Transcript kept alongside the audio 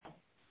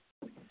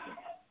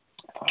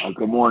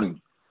Good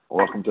morning.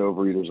 Welcome to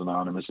Overeaters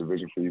Anonymous, a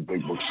Vision for You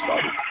Big Book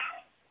Study.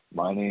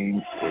 My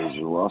name is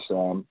Russ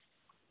M.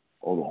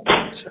 Hold on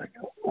one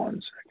second.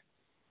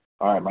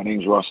 All right, my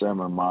name is Russ M.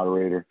 I'm a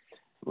moderator,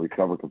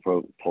 recovered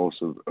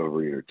compulsive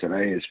overeater.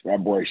 Today is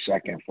February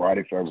 2nd,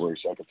 Friday, February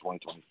 2nd,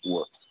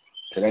 2024.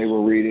 Today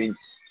we're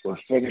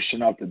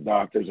finishing up the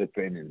doctor's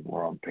opinion.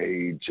 We're on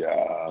page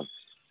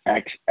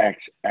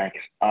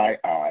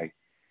XXXII,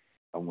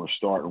 and we're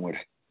starting with,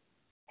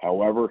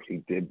 however, he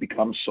did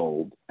become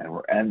sold, and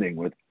we're ending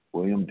with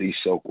William D.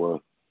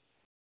 Silkworth,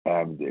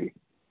 MD.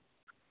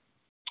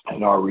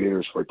 And our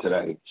readers for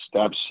today,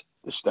 the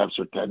steps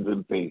are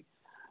Tenzin P.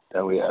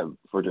 Then we have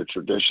for the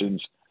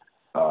traditions,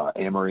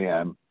 Amory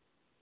M.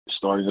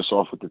 Starting us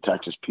off with the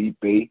Texas Pete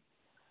B.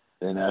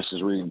 Then S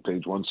is reading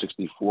page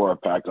 164. Our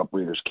pack-up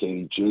readers,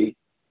 Katie G.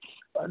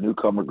 Our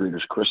newcomer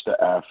greeters, Krista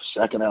F.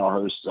 Second hour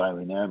host is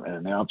Eileen M. And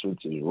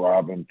announcements is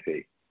Robin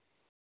P.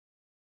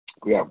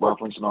 We have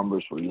reference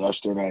numbers for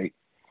yesterday,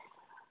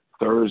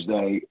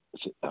 Thursday,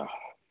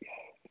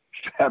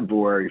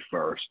 February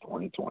 1st,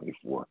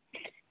 2024,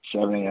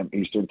 7 a.m.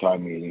 Eastern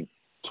Time meeting,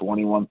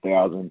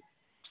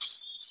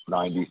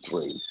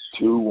 21,093,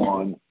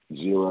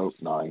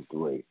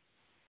 21093.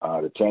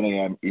 The 10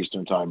 a.m.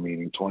 Eastern Time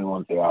meeting,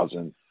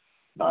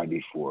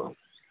 21,094,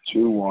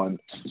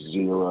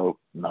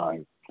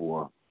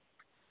 21094.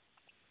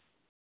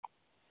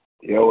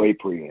 The OA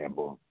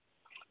Preamble.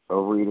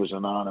 Overeaters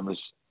Anonymous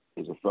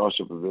is a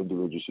fellowship of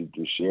individuals who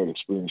through shared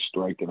experience,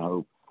 strength, and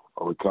hope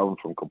are recovering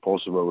from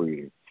compulsive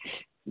overeating.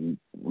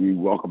 We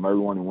welcome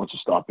everyone who wants to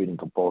stop eating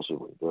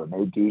compulsively. There are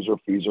no dues or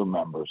fees or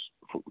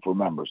for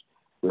members.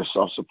 We are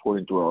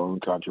self-supporting through our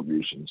own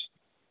contributions,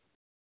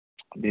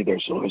 neither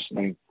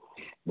soliciting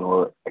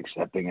nor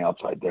accepting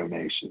outside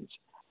donations.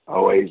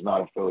 OA is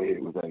not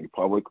affiliated with any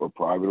public or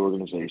private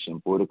organization,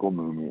 political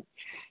movement,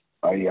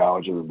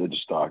 ideology, or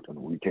religious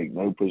doctrine. We take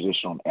no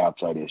position on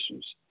outside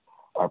issues.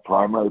 Our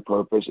primary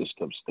purpose is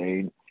to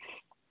abstain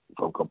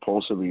from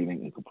compulsive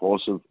eating and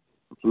compulsive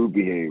food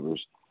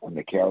behaviors and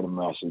to carry the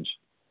message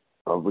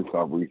of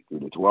recovery through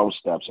the 12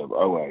 steps of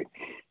OA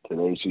to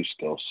those who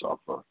still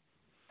suffer.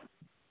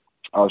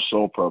 Our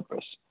sole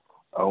purpose.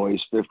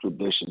 OA's fifth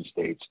tradition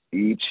states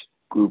each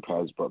group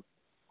has but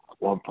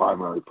one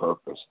primary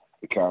purpose,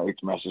 to carry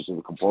its message to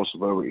the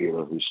compulsive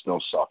overeater who still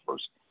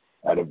suffers.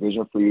 At a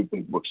Vision for You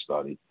Big Book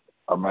Study,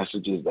 our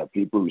message is that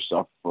people who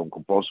suffer from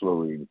compulsive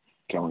overeating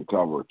can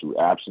recover through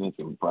abstinence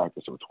and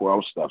practice of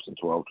 12 steps and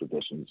 12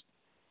 traditions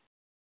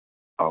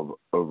of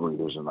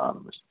Overeaters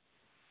Anonymous.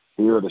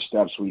 Here are the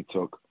steps we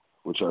took,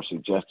 which are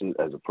suggested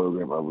as a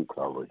program of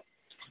recovery.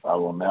 I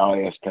will now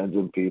ask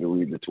Tenzin P. to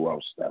read the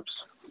 12 steps.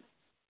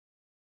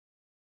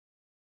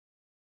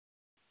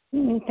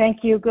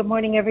 Thank you. Good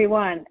morning,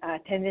 everyone.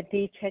 Tenzin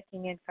P.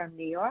 checking in from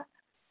New York.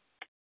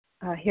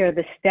 Here are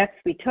the steps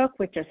we took,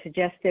 which are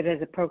suggested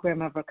as a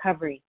program of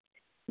recovery.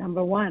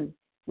 Number 1,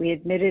 we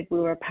admitted we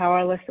were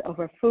powerless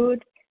over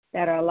food,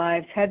 that our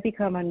lives had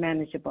become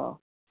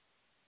unmanageable.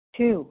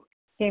 2,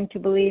 came to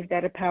believe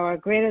that a power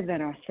greater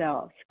than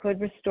ourselves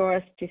could restore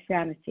us to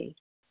sanity.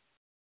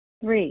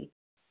 3,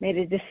 made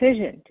a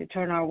decision to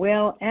turn our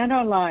will and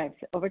our lives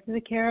over to the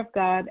care of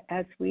God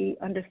as we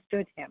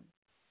understood Him.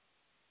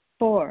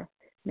 4,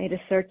 made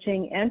a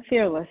searching and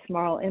fearless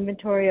moral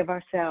inventory of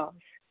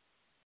ourselves.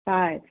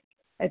 5,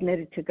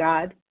 admitted to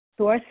God,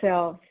 to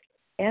ourselves,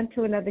 and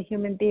to another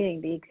human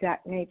being the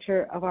exact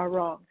nature of our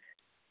wrongs.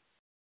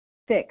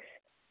 6,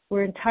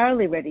 we're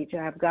entirely ready to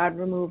have God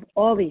remove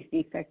all these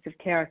defects of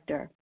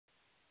character.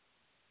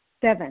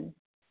 7,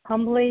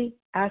 humbly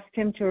asked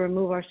Him to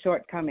remove our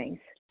shortcomings.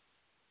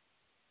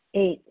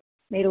 8,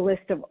 made a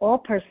list of all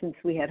persons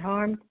we had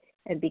harmed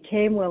and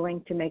became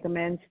willing to make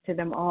amends to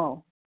them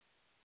all.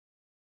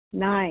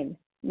 9,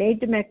 made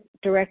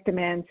direct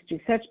amends to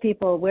such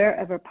people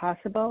wherever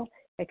possible,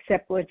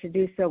 except when to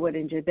do so would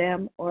injure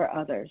them or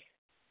others.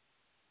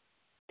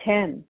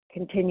 10,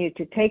 continued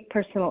to take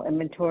personal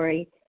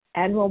inventory,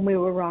 and when we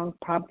were wrong,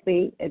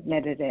 promptly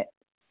admitted it.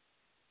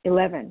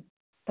 11,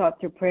 thought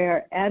through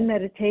prayer and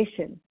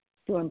meditation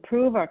to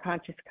improve our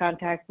conscious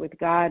contact with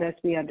God as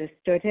we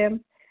understood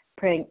Him,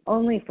 praying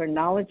only for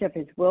knowledge of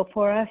His will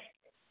for us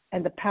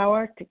and the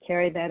power to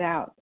carry that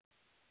out.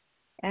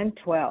 And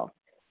 12,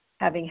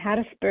 having had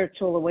a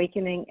spiritual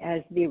awakening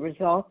as the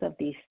result of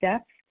these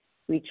steps,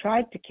 we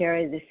tried to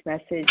carry this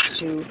message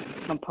to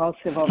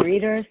compulsive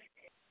overeaters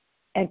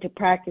and to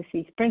practice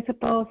these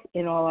principles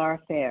in all our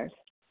affairs.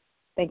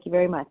 Thank you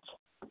very much.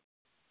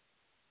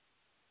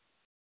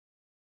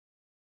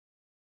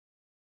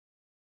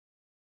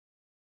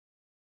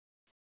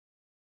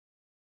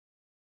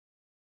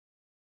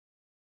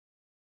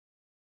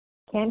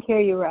 Can't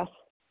hear you, Russ.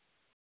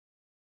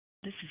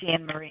 This is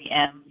Anne Marie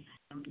M.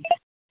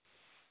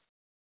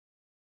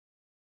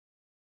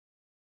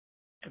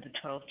 For the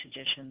 12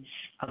 traditions,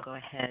 I'll go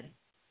ahead.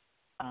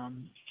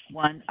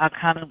 1, our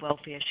common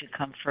welfare should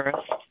come first.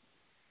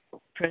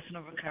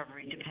 Personal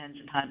recovery depends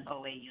upon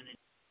OA unity.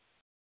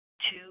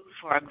 2,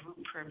 for our group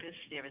purpose,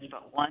 there is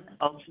but one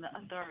ultimate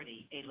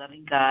authority, a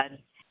loving God,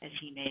 as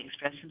He may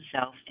express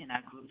Himself in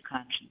our group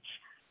conscience.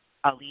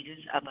 Our leaders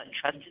are but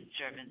trusted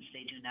servants,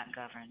 they do not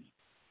govern.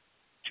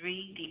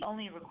 3, the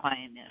only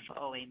requirement for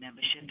OA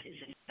membership is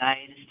a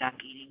desire to stop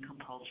eating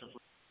compulsively.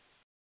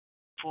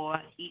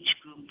 4, each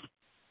group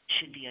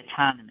should be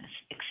autonomous,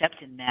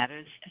 except in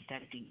matters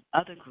affecting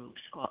other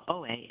groups or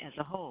OA as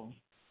a whole.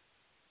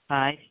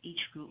 5,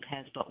 each group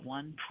has but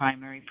one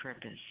primary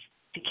purpose,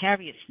 to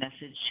carry its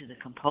message to the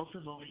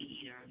compulsive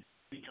overeater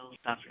who still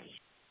suffers.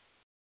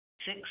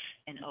 6,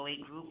 an OA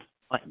group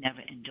ought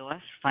never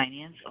endorse,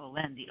 finance, or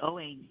lend the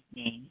OA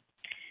name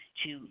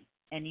to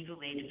any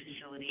related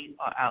facility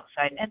or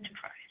outside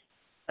enterprise.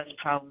 Thus,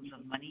 problems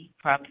of money,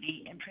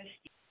 property, and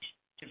prestige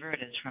divert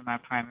us from our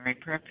primary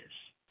purpose.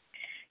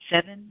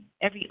 7,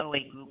 every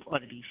OA group ought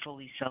to be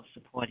fully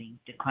self-supporting,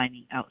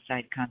 declining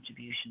outside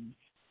contributions.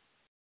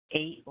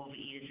 8,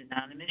 Overeaters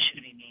Anonymous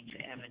should remain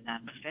forever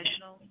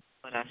non-professional,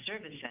 but our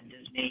service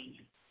centers may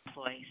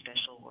employ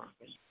special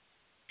workers.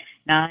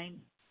 9,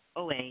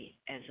 OA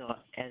as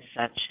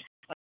such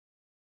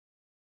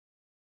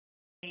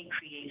may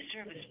create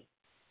service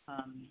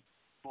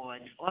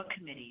boards or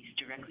committees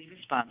directly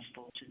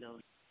responsible to those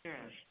who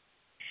serve.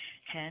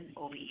 10,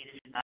 Overeaters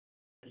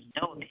Anonymous has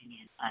no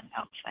opinion on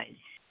outside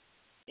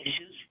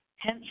issues,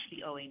 hence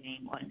the OA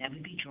name ought never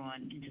be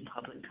drawn into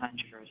public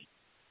controversy.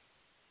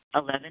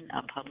 11,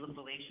 our public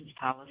relations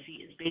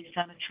policy is based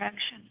on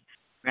attraction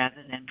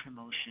rather than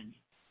promotion.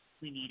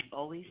 We need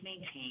always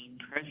maintain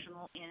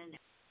personal anonymity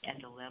at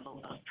the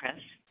level of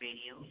press,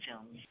 radio,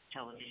 films,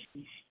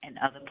 television, and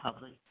other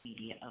public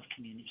media of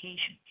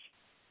communications.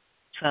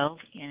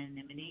 12,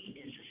 anonymity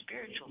is the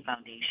spiritual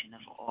foundation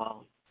of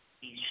all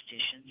these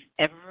traditions,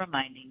 ever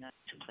reminding us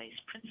to place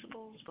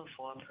principles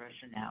before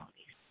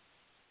personalities.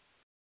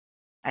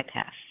 I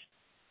pass.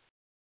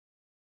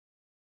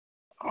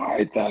 All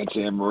right, thanks,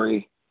 Anne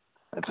Marie.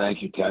 And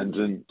thank you,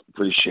 Tenzin.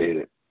 Appreciate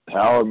it.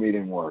 How our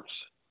meeting works.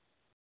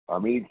 Our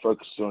meeting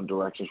focuses on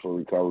directions for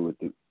recovery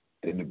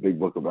in the Big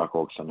Book of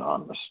Alcoholics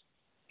Anonymous.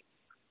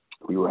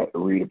 We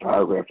read a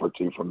paragraph or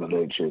two from the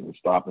literature and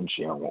stop and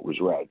share on what was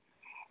read.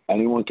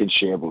 Anyone can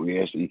share, but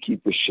we ask that you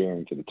keep your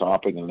sharing to the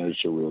topic and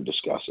literature we are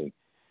discussing,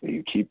 that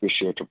you keep your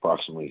share to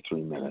approximately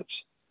 3 minutes.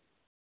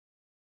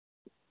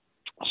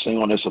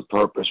 Singleness of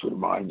purpose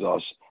reminds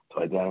us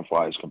to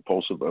identify as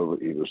compulsive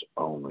overeaters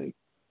only.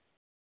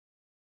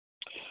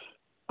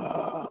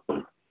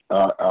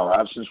 Our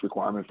abstinence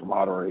requirement for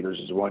moderators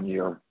is 1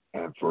 year,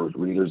 and for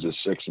readers is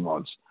 6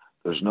 months.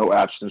 There's no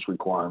abstinence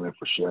requirement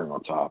for sharing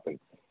on topic.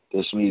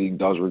 This meeting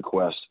does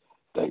request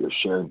that your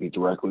sharing be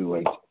directly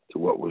linked to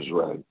what was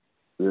read.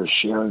 We are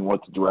sharing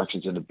what the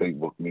directions in the Big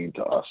Book mean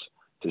to us.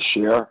 To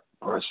share,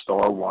 press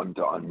 *1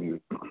 to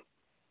unmute.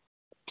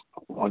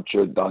 Once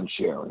you're done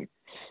sharing,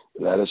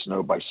 let us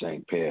know by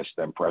saying pass,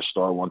 then press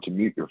 *1 to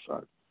mute your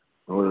phone.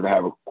 In order to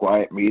have a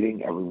quiet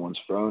meeting, everyone's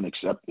phone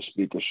except the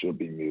speaker should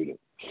be muted.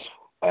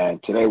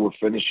 And today we're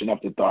finishing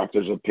up the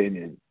doctor's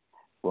opinion.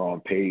 We're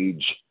on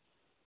page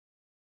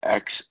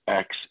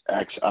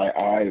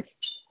XXXII,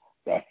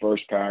 that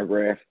first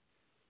paragraph,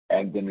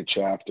 ending the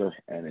chapter,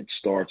 and it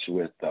starts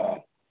with,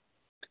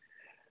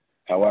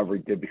 however,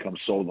 he did become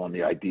sold on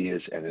the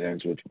ideas, and it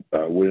ends with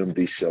William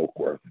D.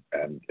 Silkworth,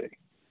 MD.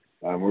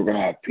 And we're going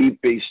to have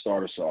Pete B.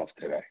 start us off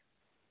today.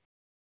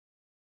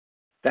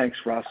 Thanks,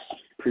 Russ.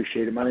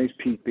 Appreciate it. My name is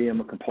Pete B.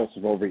 I'm a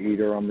compulsive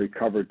overeater. I'm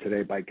recovered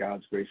today by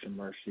God's grace and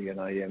mercy, and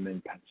I am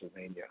in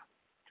Pennsylvania.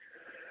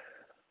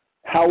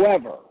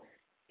 However,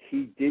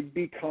 he did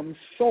become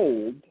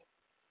sold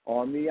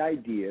on the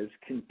ideas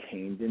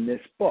contained in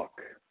this book.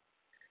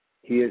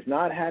 He has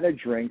not had a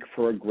drink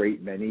for a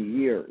great many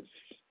years.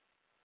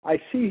 I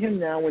see him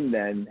now and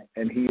then,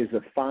 and he is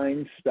a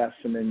fine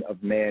specimen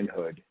of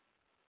manhood,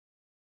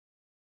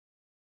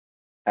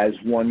 as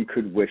one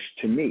could wish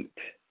to meet.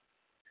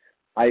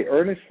 I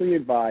earnestly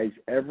advise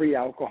every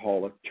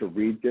alcoholic to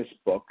read this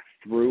book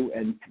through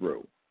and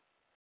through.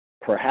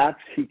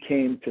 Perhaps he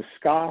came to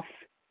scoff,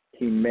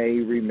 he may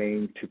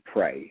remain to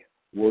pray.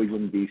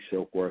 William D.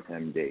 Silkworth,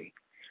 MD.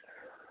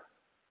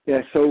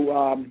 Yeah,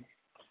 so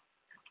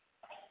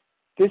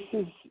this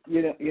is,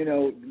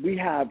 we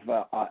have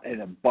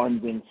an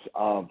abundance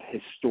of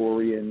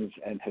historians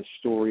and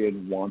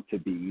historian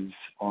wannabes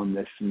on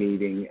this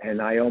meeting, and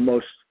I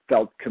almost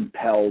felt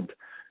compelled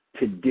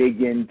to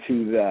dig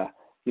into the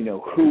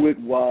who it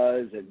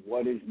was and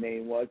what his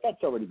name was.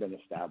 That's already been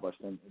established,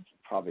 and it's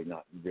probably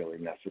not really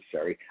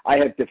necessary. I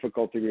have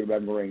difficulty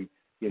remembering,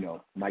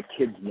 my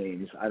kids'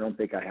 names. I don't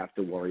think I have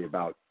to worry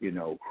about,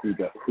 who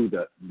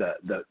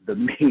the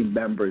main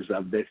members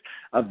of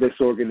this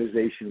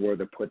organization were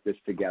to put this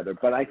together.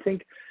 But I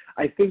think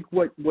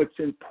what's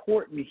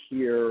important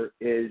here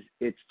is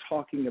it's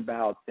talking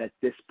about that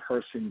this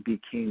person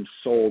became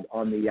sold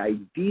on the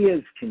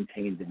ideas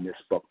contained in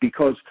this book,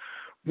 because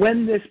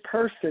when this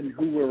person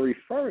who we're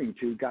referring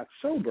to got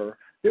sober,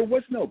 there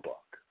was no book.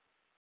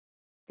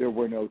 There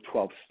were no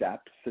 12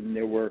 steps, and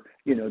there were,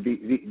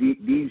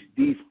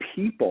 these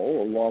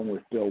people, along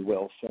with Bill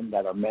Wilson,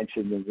 that are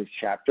mentioned in this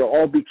chapter,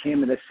 all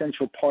became an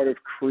essential part of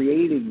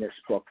creating this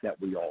book that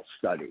we all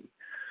study.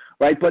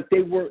 right? But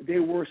they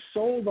were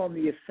sold on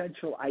the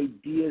essential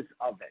ideas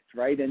of it,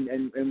 right?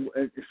 And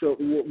so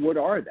what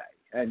are they?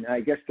 And I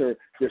guess they're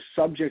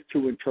subject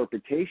to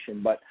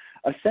interpretation, but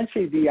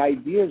essentially the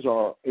ideas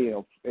are,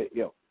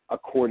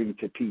 according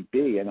to Pete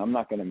B., and I'm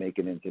not going to make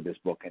it into this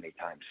book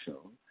anytime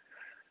soon,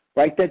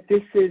 right? That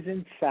this is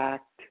in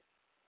fact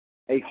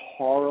a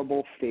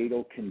horrible,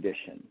 fatal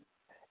condition.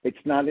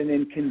 It's not an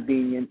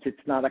inconvenience.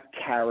 It's not a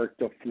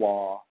character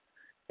flaw.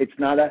 It's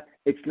not a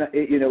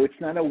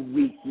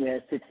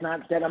weakness. It's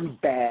not that I'm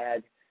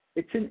bad.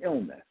 It's an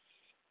illness.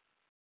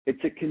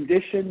 It's a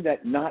condition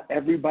that not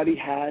everybody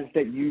has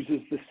that uses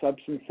the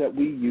substance that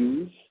we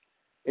use.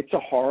 It's a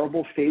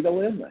horrible,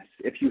 fatal illness.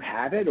 If you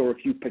have it or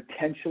if you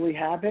potentially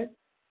have it,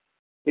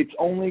 it's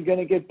only going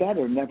to get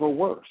better, never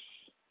worse.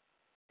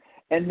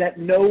 And that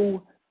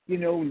no,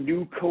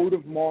 new code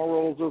of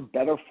morals or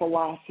better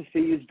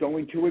philosophy is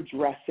going to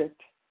address it.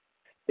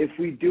 If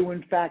we do,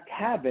 in fact,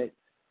 have it,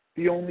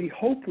 the only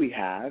hope we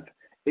have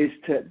is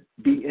to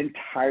be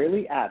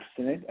entirely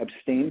abstinent,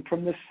 abstain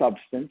from the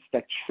substance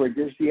that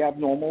triggers the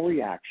abnormal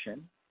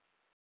reaction,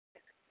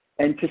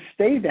 and to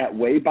stay that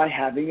way by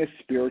having a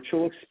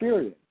spiritual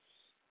experience.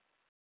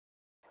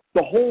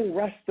 The whole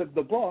rest of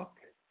the book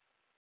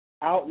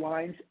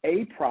outlines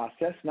a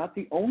process, not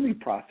the only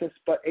process,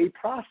 but a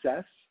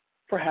process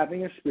for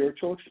having a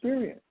spiritual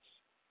experience.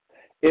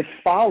 If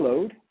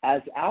followed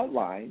as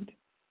outlined,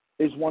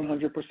 is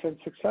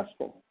 100%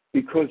 successful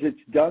because it's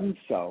done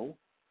so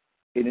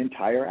in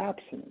entire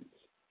abstinence.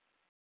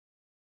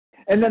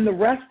 And then the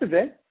rest of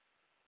it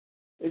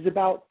is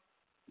about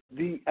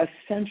the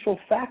essential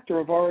factor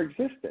of our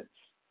existence,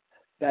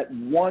 that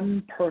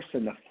one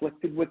person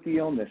afflicted with the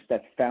illness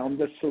that found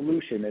the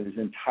solution and is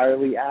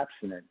entirely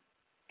abstinent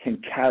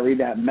can carry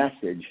that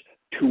message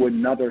to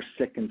another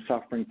sick and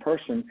suffering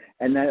person,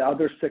 and that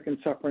other sick and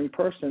suffering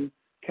person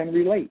can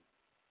relate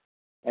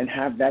and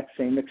have that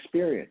same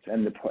experience,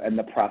 and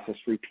the process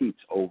repeats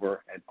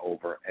over and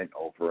over and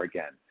over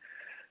again.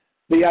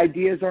 The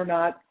ideas are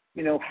not,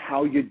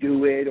 how you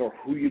do it or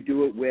who you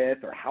do it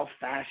with or how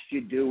fast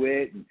you do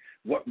it and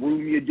what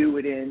room you do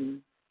it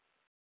in.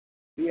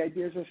 The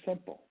ideas are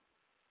simple.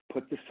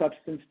 Put the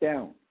substance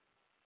down.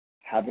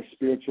 Have a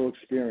spiritual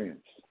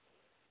experience.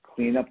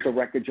 Clean up the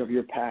wreckage of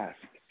your past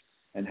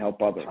and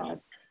help others.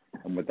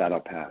 And with that, I'll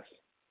pass.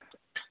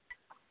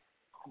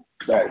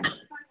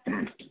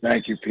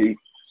 Thank you, Pete.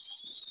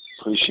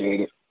 Appreciate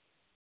it.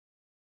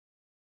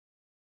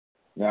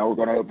 Now we're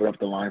going to open up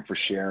the line for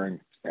sharing.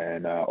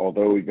 And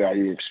although we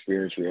value your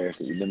experience, we ask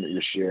that you limit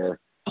your share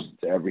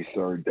to every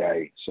third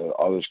day so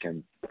others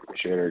can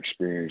share their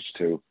experience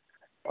too.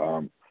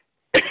 So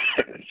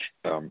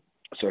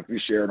if you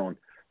share it on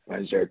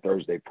Wednesday or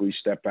Thursday, please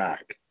step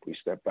back. Please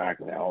step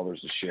back and allow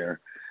others to share.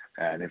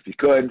 And if you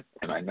could,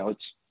 and I know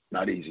it's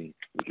not easy,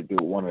 we could do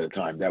it one at a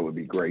time. That would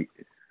be great.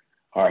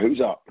 All right, who's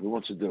up? Who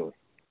wants to do it?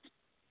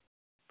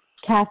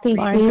 Kathy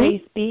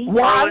B.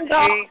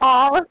 Wanda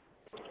R.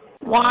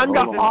 Wanda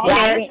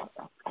R.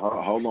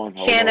 Hold on.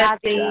 Shannon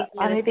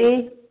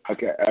B.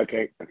 Okay.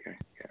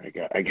 I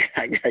got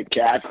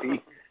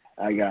Kathy.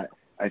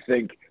 I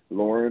think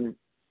Lauren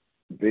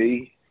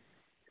B.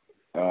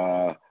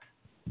 I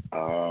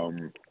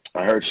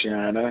heard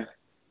Shanna.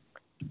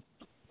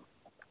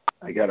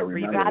 I got to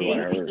remember Robin who I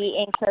heard. P.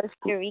 in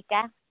Costa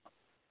Rica.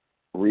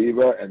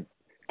 Reba and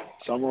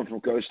someone from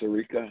Costa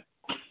Rica.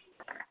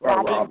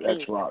 Rob,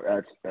 that's Rob.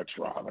 That's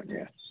Robin.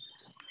 Yeah.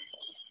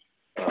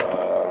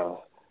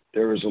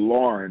 There was a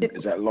Lauren.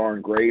 Is that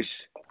Lauren Grace?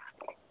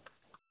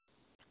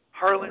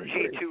 Harlan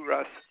G. too,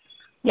 Russ.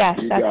 Yes,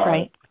 that's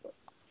right.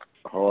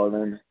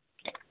 Harlan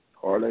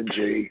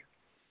G.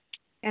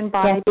 And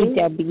Bonnie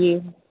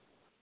W.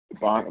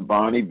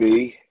 Bonnie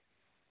B.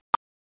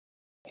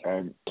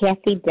 And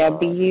Kathy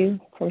W.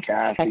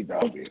 Kathy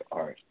W.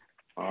 All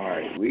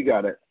right. We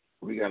got a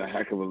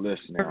heck of a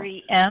list now.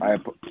 Marie M.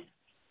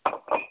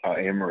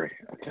 Emery.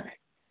 Okay.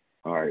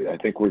 All right. I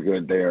think we're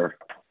good there.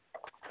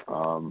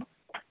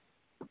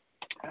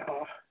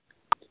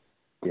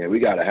 Yeah, we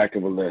got a heck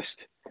of a list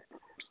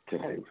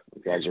today.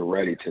 You guys are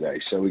ready today.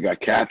 So we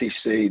got Kathy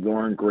C,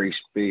 Lauren Grace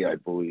B, I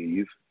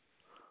believe,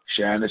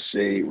 Shanna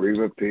C,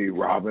 Reva P,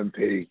 Robin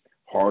P,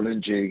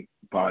 Harlan G,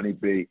 Bonnie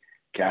B,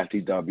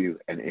 Kathy W,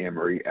 and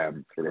Anne-Marie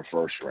M for the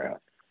first round.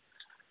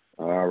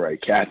 All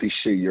right, Kathy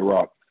C, you're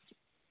up.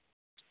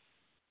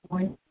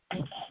 I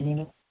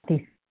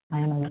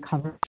am a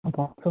recovered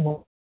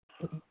compulsive.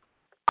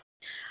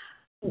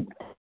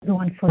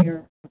 Everyone for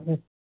your this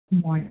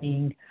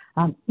morning.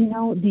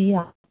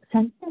 The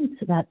sentence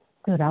that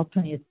stood out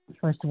to me is the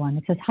first one.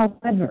 It says,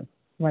 however,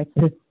 right,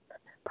 so this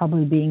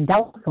probably being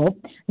doubtful,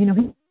 he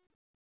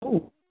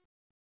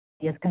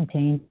is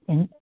contained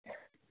in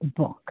the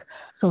book.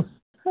 So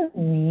for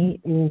me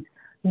is,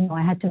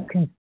 I had to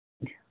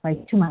concede,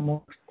 right, to my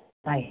most,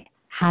 I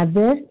had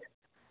this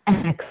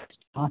and I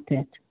taught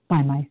it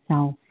by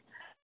myself.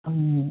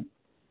 And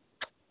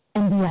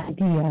the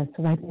ideas,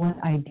 right, what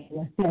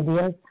ideas? The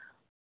ideas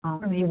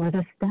for me were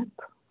the step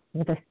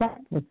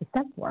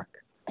work.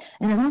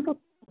 And then also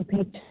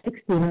page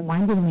 60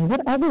 reminded me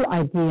what other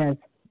ideas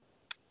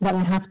that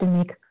I have to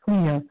make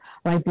clear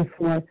right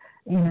before,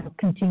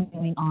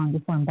 continuing on,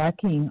 before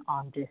embarking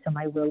on this? Am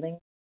I willing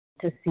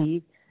to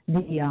see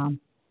the,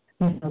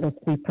 the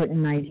three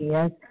pertinent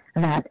ideas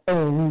that,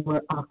 we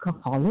were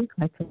alcoholics,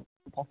 like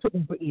also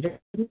overeaters,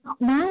 did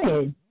not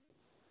manage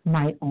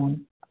my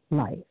own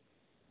life.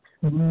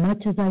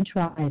 Much as I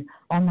tried,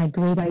 all my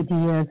great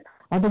ideas,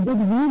 all the good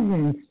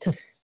reasons to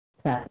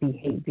that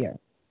behavior,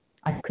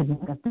 I could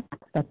not have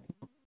that.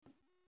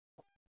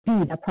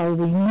 That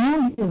probably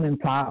no human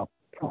power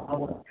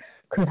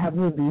could have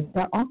relieved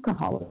that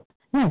alcoholism.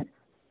 Yes,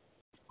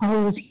 I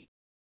was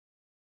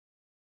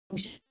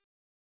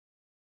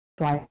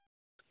right.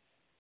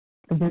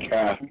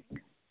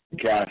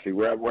 Kathy,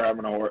 we're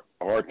having a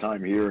hard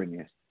time hearing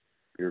you.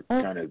 You're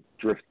kind of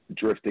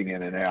drifting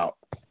in and out.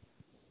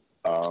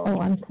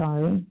 I'm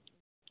sorry.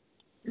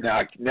 Now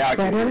I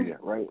can hear you,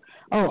 right?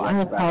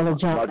 I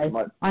apologize.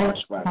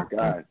 Much better. Go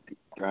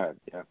ahead.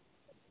 Yeah.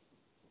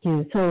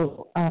 Thank you.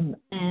 So, and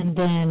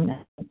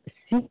then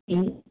C,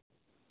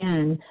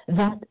 and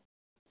that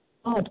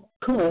God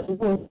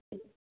could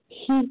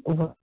he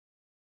over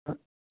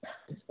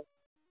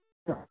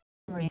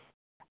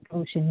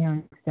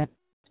ocean that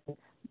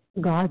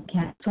God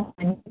can't. So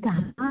I need to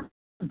have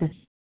this,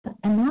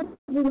 and not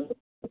really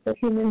the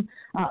human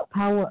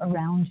power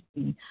around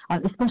me,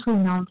 especially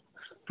not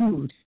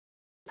food.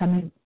 I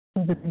mean,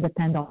 that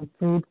depend on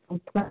food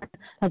that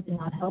did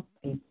not help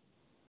me.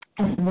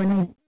 And when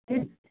I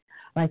did,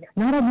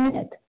 not a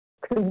minute,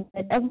 because I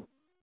ever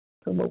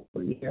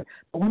over here,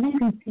 but when I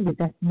can see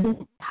that this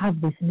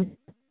have this,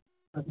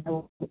 I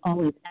will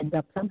always end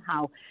up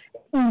somehow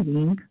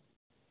eating.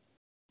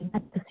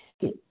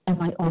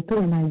 Am I open?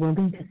 Am I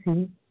willing to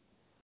see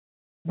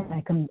that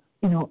I can,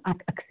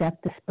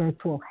 accept the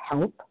spiritual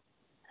help?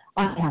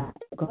 I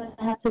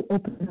have to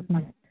open up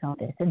myself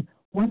this, and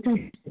once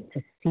I start to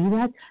see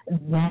that,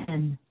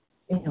 then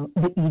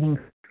the eating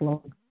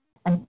flowed,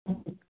 and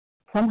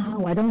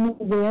somehow I don't know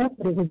where,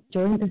 but it was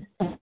during this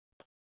time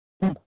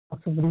that I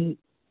possibly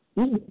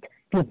eat.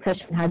 The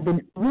obsession had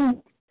been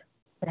removed.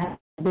 I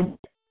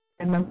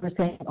remember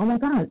saying, "Oh my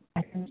God,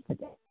 I finished the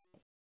day."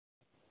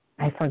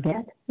 I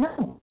forget.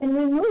 No, it's been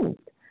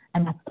removed,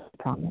 and that's the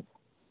promise.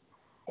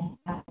 And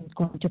I'm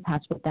going to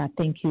pass with that.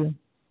 Thank you.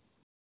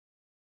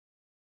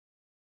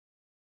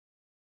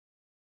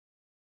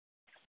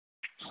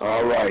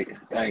 All right.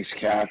 Thanks,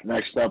 Kath.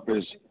 Next up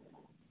is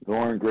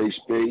Lauren Grace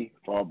B.,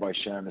 followed by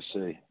Shanna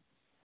C.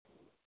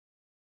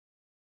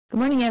 Good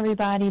morning,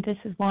 everybody. This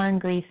is Lauren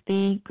Grace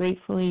B.,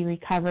 gratefully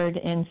recovered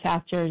in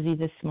South Jersey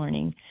this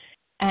morning.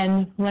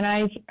 And when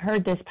I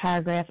heard this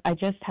paragraph, I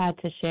just had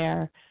to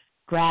share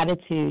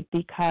gratitude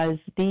because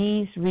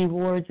these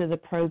rewards of the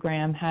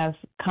program have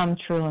come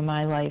true in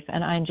my life.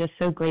 And I'm just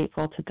so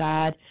grateful to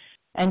God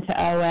and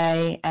to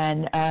OA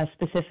and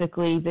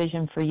specifically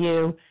Vision for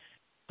You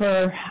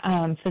for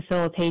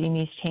facilitating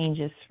these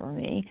changes for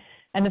me.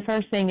 And the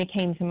first thing that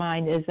came to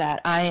mind is that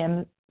I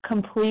am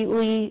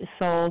completely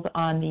sold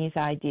on these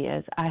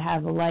ideas. I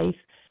have a life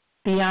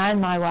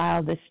beyond my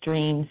wildest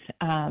dreams.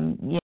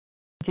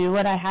 Do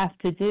what I have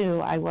to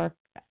do. I work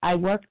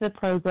the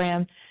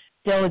program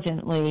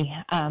diligently,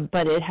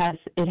 but it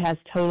has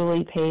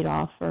totally paid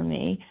off for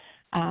me.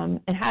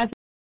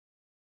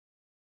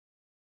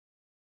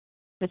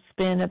 It's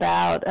been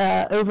about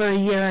over a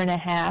year and a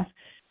half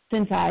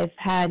since I've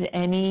had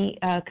any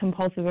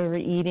compulsive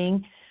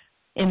overeating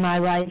in my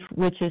life,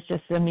 which is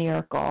just a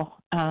miracle.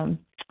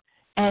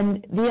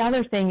 And the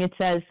other thing, it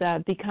says,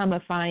 become a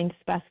fine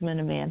specimen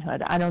of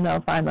manhood. I don't know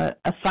if I'm a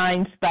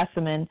fine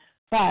specimen,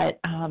 but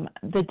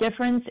the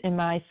difference in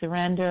my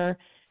surrender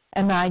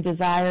and my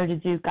desire to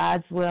do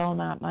God's will,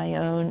 not my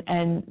own,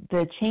 and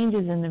the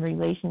changes in the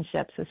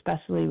relationships,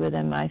 especially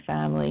within my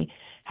family,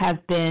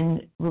 have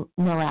been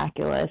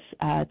miraculous.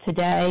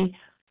 Today,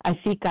 I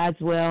seek God's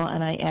will,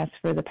 and I ask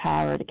for the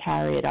power to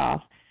carry it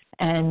off.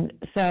 And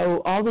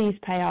so all these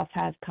payoffs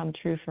have come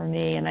true for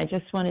me, and I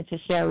just wanted to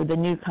share with the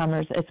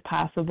newcomers it's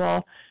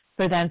possible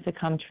for them to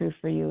come true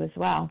for you as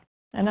well.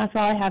 And that's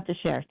all I have to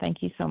share.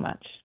 Thank you so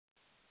much.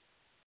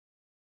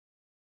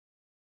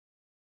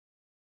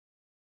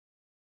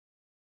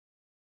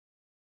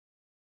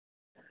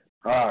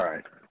 All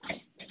right.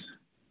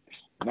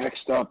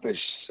 Next up is,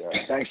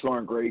 thanks,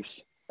 Lauren Grace,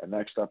 and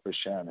next up is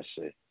Shanna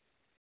C.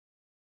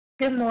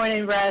 Good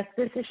morning, Russ.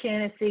 This is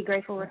Shanna C.,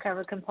 grateful,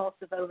 recovered,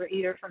 compulsive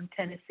overeater from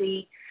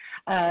Tennessee.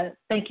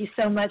 Thank you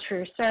so much for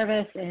your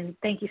service, and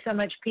thank you so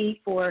much,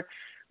 Pete, for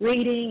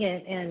reading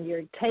and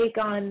your take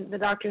on the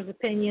doctor's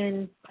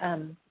opinion.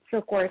 So,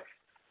 of course,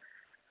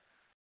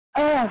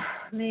 oh,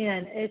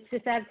 man, it's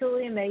just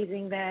absolutely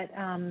amazing that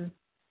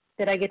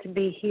that I get to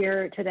be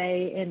here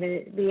today and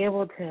to be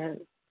able to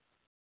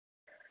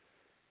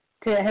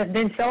have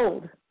been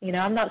sold.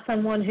 I'm not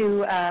someone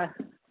who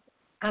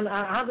I'm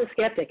a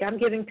skeptic. I'm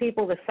giving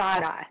people the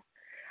side eye.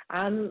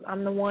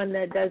 I'm the one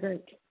that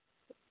doesn't.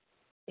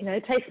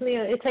 It takes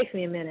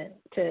me a minute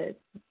to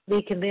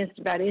be convinced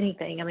about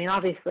anything. I mean,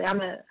 obviously,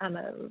 I'm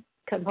a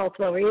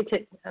compulsive overeater.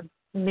 It took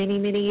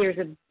many years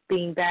of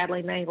being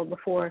badly mangled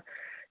before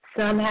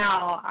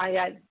somehow I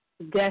got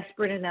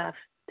desperate enough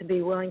to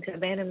be willing to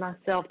abandon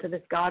myself to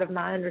this God of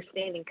my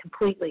understanding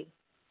completely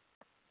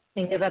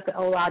and give up the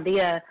old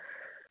idea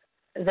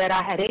that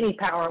I had any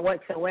power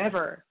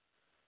whatsoever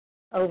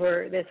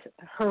over this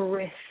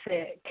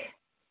horrific,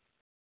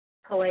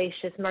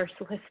 hellacious,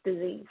 merciless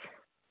disease.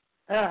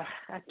 I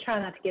try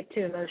not to get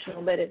too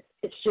emotional, but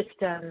it's just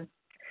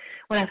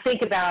when I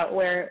think about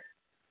where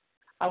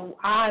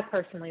I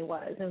personally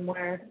was and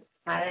where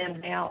I am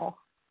now,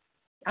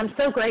 I'm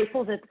so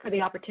grateful for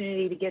the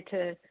opportunity to get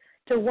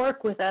to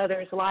work with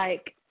others.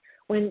 Like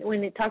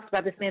when it talks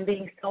about this man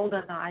being sold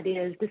on the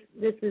ideas,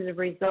 this is a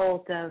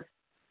result of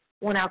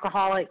one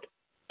alcoholic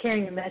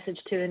carrying a message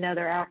to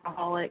another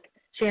alcoholic,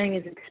 sharing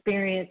his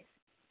experience,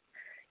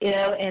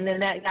 and then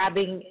that guy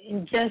being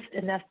in just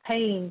enough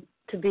pain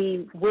to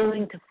be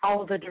willing to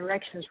follow the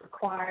directions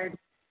required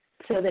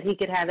so that he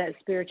could have that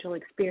spiritual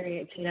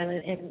experience,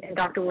 and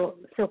Dr.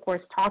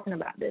 Silkworth's talking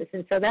about this.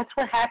 And so that's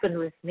what happened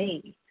with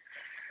me.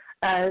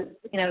 For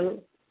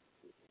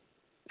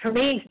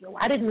me,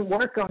 I didn't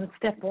work on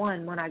step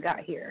one when I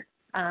got here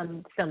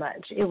so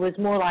much. It was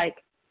more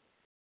like,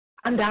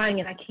 I'm dying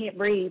and I can't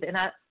breathe, and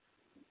I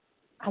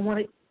want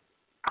to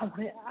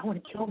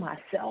kill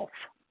myself,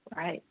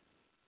 right?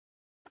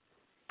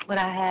 When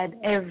I had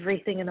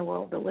everything in the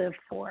world to live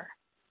for.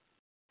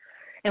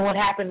 And what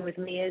happened with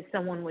me is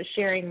someone was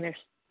sharing their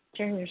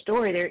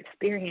story, their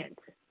experience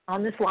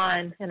on this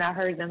line, and I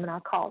heard them and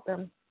I called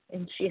them,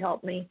 and she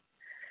helped me.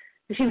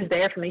 She was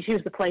there for me. She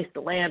was the place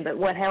to land. But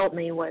what helped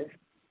me was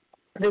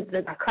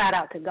I cried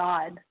out to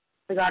God,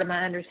 the God of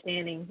my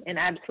understanding, in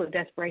absolute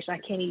desperation. I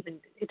can't even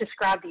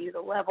describe to you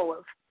the level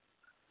of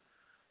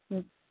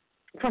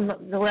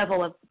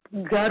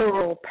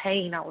guttural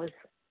pain I was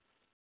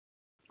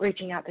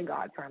reaching out to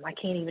God from. I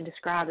can't even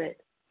describe it.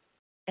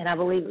 And I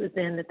believe it was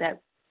then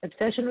that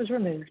obsession was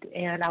removed,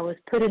 and I was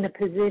put in a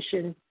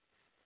position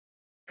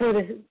for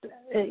this,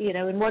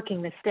 in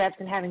working the steps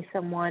and having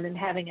someone and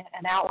having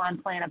an outline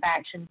plan of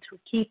action to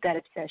keep that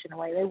obsession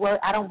away.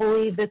 I don't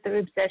believe that the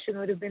obsession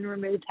would have been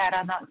removed had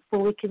I not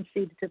fully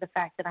conceded to the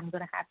fact that I'm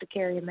going to have to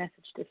carry a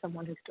message to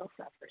someone who still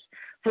suffers,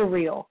 for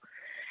real,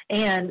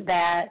 and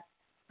that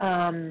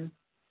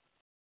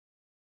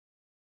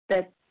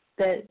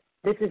that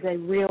this is a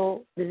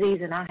real disease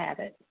and I have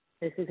it.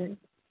 This isn't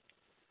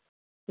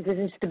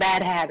just a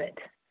bad habit.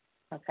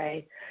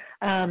 Okay.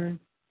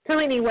 So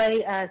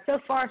anyway, so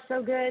far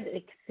so good.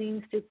 It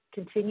seems to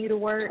continue to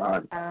work.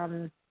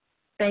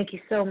 Thank you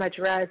so much,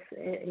 Russ.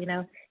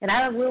 And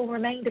I will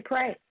remain to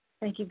pray.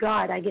 Thank you,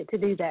 God. I get to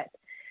do that.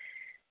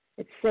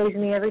 It saves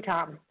me every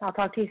time. I'll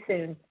talk to you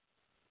soon.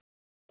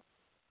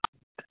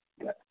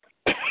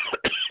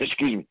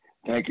 Excuse me.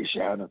 Thank you,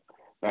 Shannon.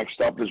 Next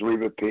up is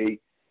Reva P.,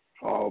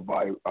 followed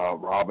by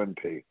Robin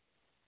P.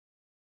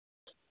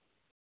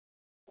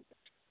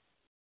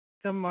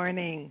 Good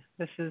morning.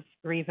 This is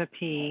Reva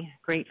P.,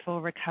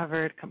 grateful,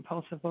 recovered,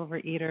 compulsive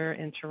overeater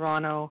in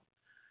Toronto.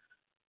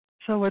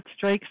 So what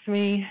strikes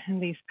me in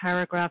these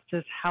paragraphs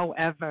is,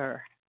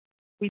 however,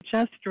 we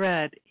just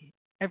read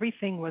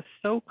everything was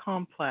so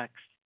complex.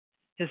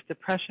 His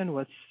depression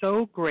was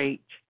so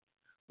great.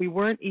 We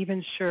weren't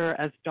even sure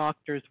as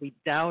doctors. We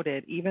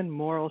doubted even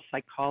moral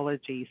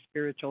psychology,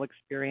 spiritual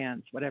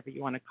experience, whatever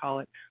you want to call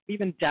it. We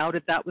even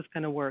doubted that was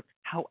going to work.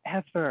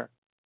 However,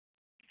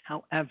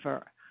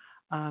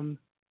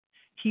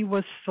 he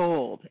was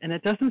sold, and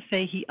it doesn't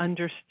say he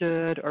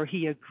understood or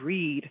he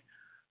agreed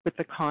with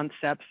the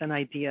concepts and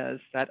ideas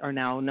that are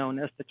now known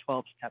as the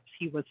 12 steps.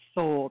 He was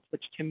sold,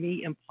 which to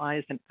me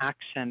implies an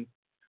action.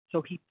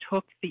 So he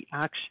took the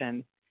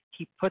action.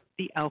 He put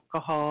the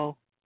alcoholic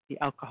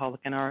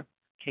in our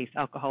case,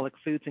 alcoholic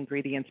foods,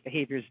 ingredients,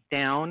 behaviors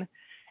down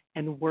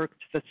and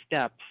worked the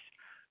steps.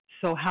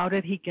 So how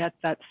did he get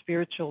that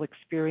spiritual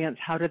experience?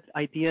 How did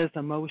ideas,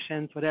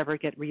 emotions, whatever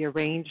get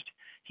rearranged?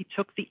 He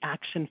took the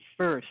action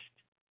first,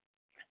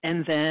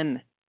 and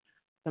then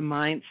the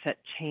mindset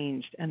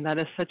changed. And that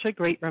is such a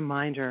great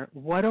reminder.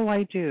 What do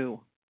I do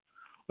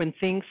when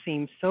things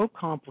seem so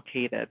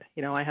complicated?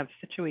 I have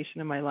a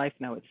situation in my life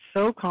now. It's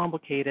so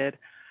complicated.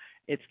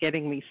 It's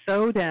getting me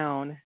so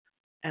down,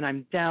 and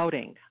I'm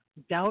doubting.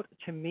 Doubt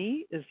to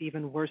me is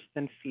even worse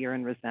than fear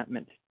and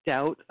resentment.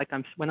 Doubt,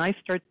 when I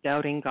start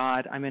doubting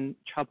God, I'm in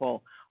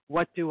trouble.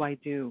 What do? I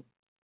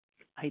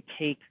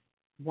take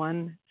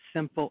one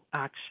simple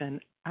action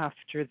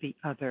after the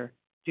other.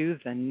 Do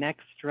the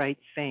next right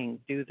thing.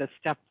 Do the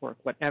step work,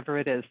 whatever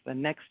it is, the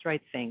next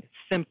right thing.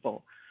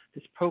 Simple.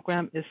 This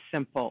program is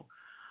simple.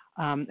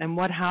 And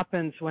what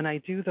happens when I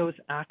do those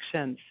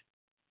actions?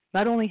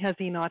 Not only has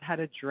he not had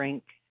a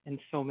drink in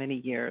so many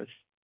years,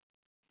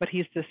 but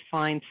he's this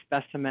fine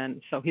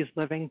specimen. So he's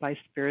living by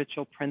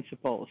spiritual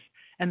principles.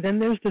 And then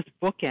there's this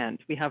bookend.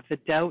 We have the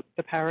doubt,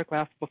 the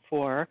paragraph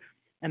before,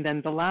 and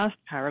then the last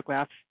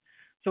paragraph.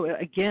 So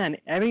again,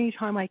 every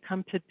time I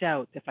come to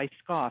doubt, if I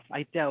scoff,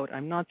 I doubt,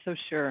 I'm not so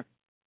sure,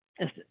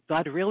 is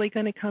God really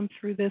going to come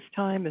through this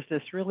time? Is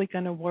this really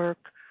going to work?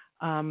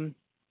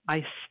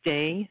 I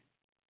stay.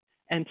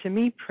 And to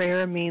me,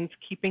 prayer means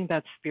keeping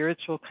that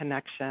spiritual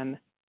connection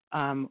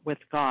with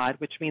God,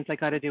 which means I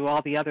got to do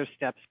all the other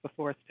steps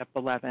before step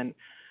 11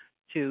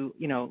 to,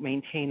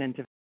 maintain and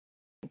develop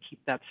and keep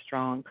that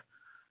strong.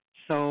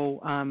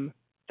 So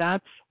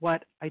that's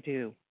what I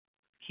do.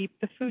 Keep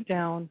the food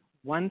down,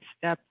 one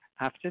step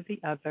after the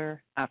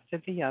other,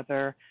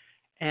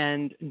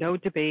 and no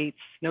debates,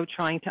 no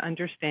trying to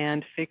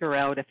understand, figure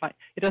out. It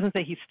doesn't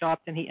say he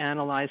stopped and he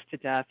analyzed to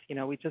death.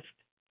 We just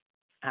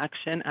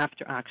action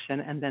after action,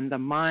 and then the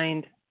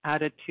mind,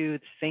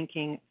 attitudes,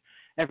 thinking,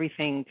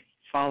 everything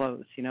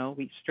follows.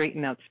 We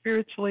straighten out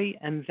spiritually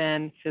and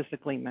then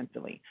physically,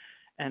 mentally.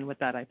 And with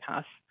that, I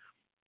pass.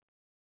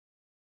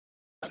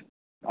 All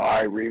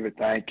right, Reva,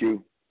 thank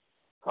you.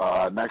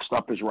 Next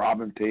up is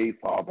Robin P.,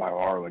 followed by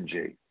Harlan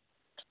G.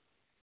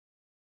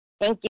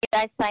 Thank you,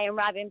 guys. I am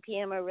Robin P.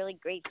 I'm a really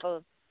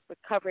grateful,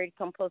 recovered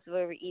compulsive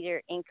overeater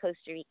in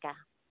Costa Rica.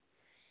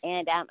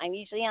 And I'm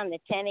usually on the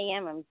 10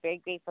 a.m. I'm very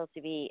grateful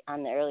to be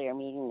on the earlier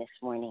meeting this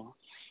morning.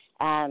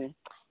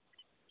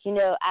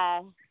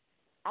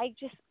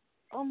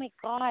 Oh my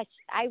gosh,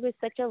 I was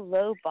such a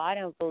low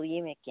bottom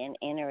bulimic and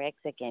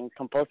anorexic and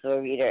compulsive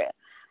overeater.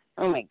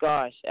 Oh my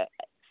gosh.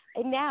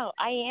 And now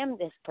I am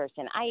this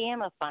person. I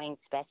am a fine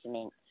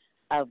specimen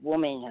of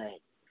womanhood.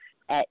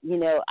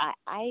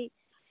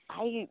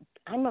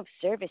 I'm of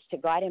service to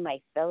God and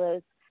my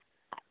fellows.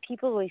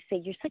 People always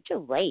say, you're such a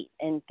light,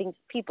 and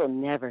people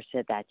never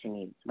said that to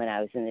me when I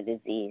was in the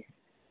disease.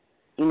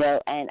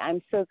 And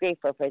I'm so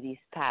grateful for these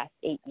past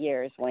 8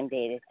 years, one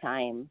day at a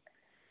time,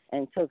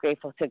 and so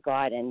grateful to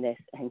God and this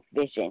and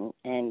vision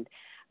and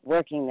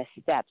working the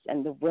steps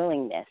and the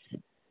willingness,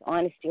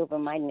 honesty over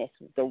mindedness,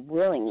 the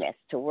willingness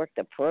to work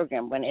the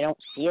program when I don't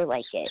feel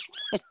like it.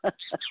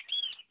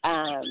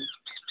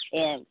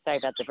 And sorry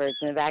about the birds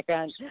in the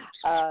background.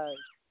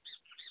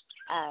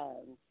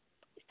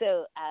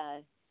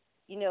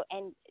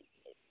 And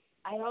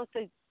I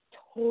also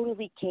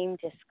totally came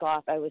to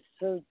scoff. I was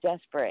so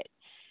desperate.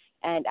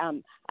 And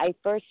I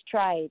first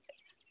tried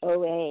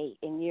OA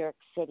in New York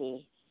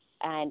City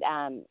and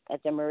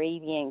at the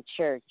Moravian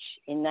Church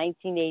in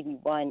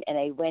 1981. And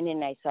I went in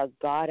and I saw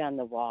God on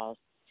the walls.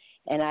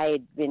 And I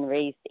had been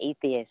raised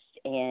atheist.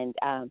 And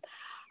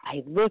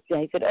I looked and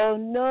I said, oh,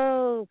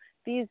 no,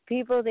 these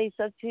people, they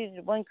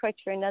substituted one crutch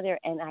for another.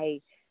 And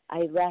I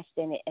left,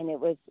 and it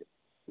was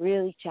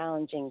really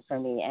challenging for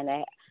me. And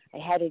I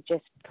had to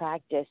just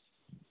practice,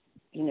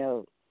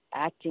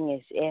 acting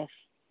as if,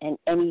 and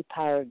any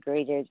power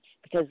greater,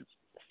 because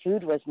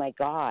food was my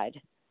God,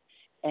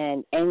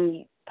 and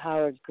any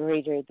power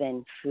greater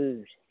than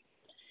food.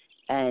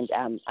 And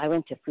I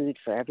went to food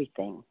for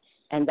everything.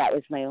 And that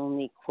was my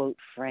only, quote,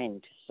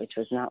 friend, which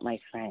was not my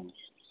friend.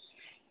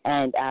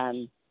 And,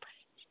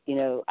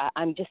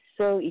 I'm just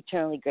so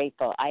eternally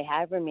grateful. I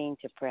have remained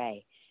to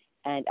pray.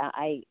 And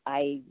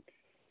I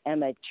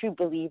am a true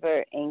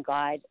believer in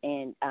God,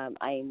 and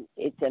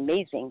it's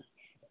amazing.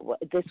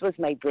 This was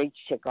my bridge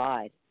to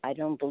God. I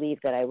don't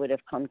believe that I would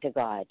have come to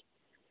God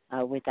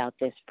without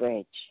this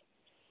bridge.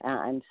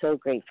 I'm so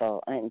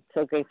grateful, and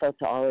so grateful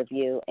to all of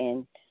you.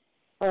 And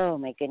oh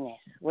my goodness,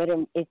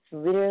 it's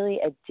literally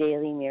a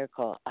daily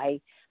miracle. I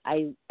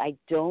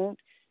don't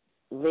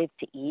live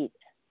to eat.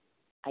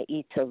 I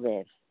eat to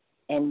live.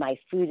 And my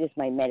food is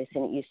my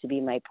medicine. It used to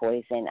be my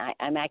poison.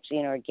 I'm actually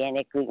an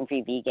organic,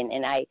 gluten-free vegan,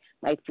 and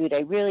my food, I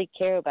really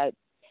care about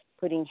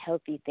putting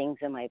healthy things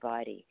in my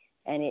body,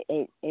 and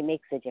it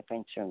makes a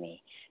difference for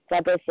me.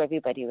 God bless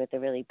everybody with a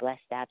really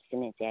blessed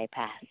abstinent day. I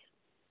pass.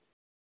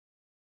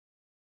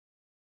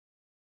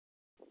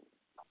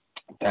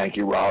 Thank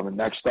you, Robin.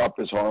 Next up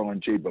is Harlan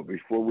G. But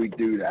before we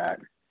do that,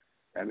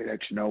 let me let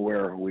you know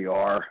where we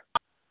are.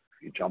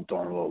 You jumped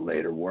on a little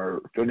later. We're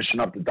finishing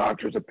up the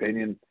doctor's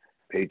opinion,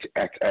 page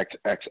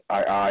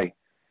XXXII.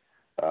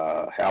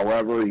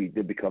 However, he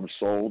did become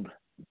sold,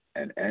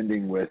 and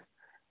ending with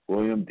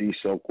William D.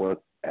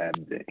 Silkworth,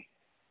 MD.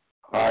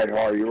 All right,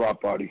 Har, you're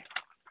up, buddy.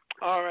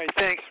 All right,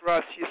 thanks,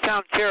 Russ. You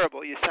sound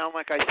terrible. You sound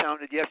like I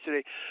sounded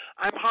yesterday.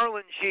 I'm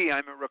Harlan G.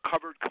 I'm a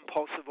recovered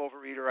compulsive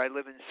overeater. I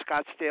live in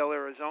Scottsdale,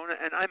 Arizona,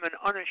 and I'm an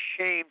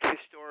unashamed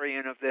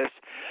historian of this,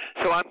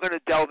 so I'm going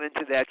to delve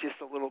into that just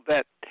a little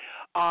bit.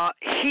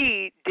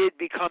 He did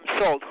become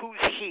sold. Who's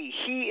he?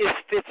 He is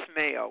Fitz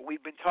Mayo.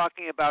 We've been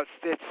talking about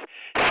Fitz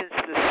since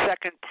the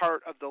second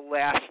part of the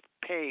last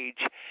page,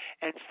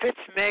 and Fitz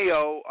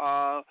Mayo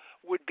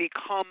would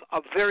become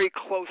a very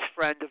close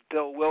friend of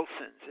Bill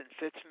Wilson's, and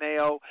Fitz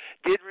Mayo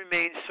did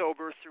remain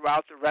sober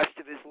throughout the rest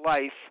of his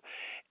life,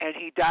 and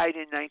he died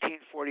in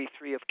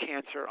 1943 of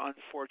cancer,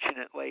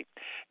 unfortunately.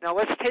 Now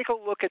let's take a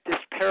look at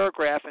this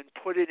paragraph and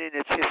put it in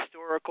its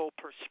historical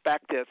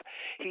perspective.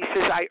 He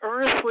says, I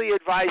earnestly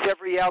advise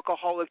every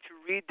alcoholic to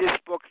read this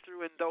book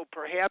through, and though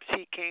perhaps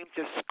he came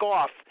to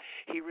scoff,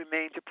 he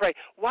remained to pray.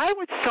 Why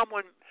would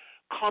someone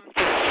come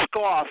to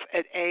scoff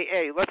at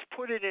AA? Let's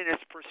put it in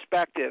its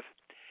perspective.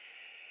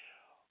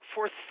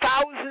 For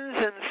thousands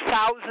and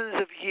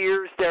thousands of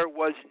years, there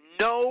was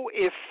no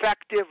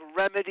effective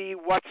remedy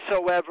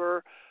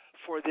whatsoever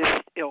for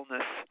this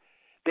illness.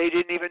 They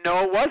didn't even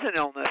know it was an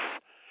illness.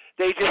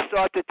 They just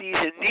thought that these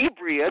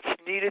inebriates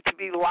needed to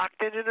be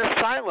locked in an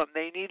asylum.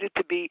 They needed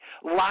to be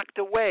locked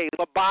away,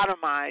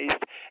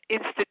 lobotomized,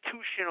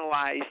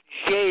 institutionalized,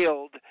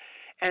 jailed.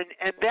 And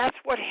that's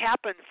what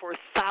happened for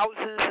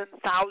thousands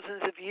and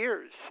thousands of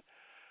years.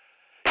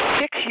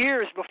 6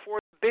 years before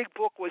the Big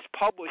Book was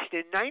published,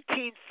 in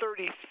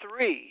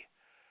 1933,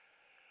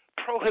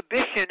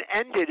 prohibition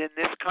ended in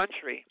this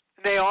country.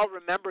 And they all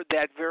remembered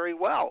that very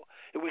well.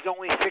 It was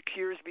only 6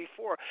 years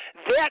before.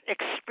 That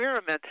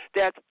experiment,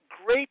 that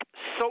great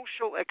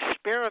social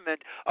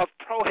experiment of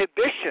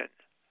prohibition,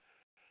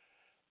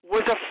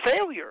 was a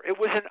failure. It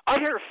was an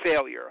utter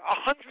failure.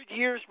 100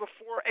 years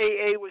before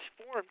AA was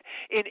formed,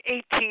 in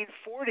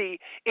 1840,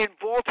 in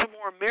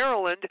Baltimore,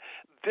 Maryland,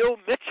 Bill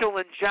Mitchell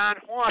and John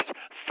Hauss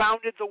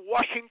founded the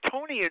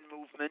Washingtonian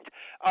movement,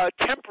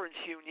 temperance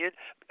union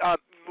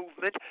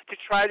movement, to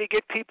try to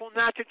get people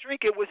not to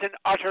drink. It was an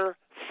utter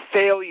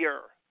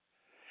failure.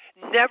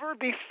 Never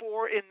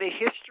before in the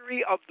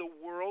history of the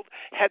world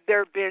had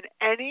there been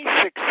any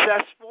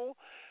successful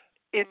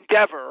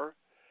endeavor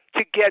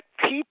to get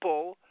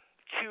people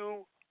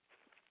to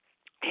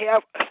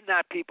have,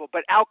 not people,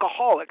 but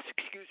alcoholics,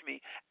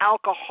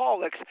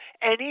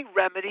 any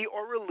remedy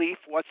or relief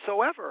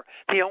whatsoever.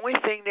 The only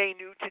thing they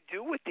knew to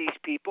do with these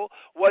people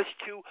was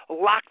to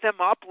lock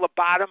them up,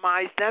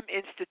 lobotomize them,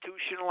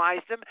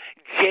 institutionalize them,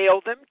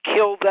 jail them,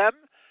 kill them.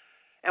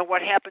 And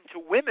what happened to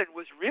women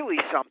was really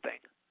something.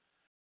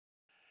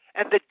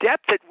 And the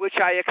depth at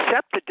which I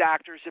accept the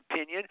doctor's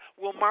opinion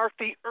will mark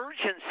the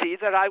urgency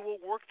that I will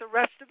work the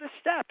rest of the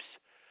steps.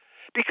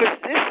 Because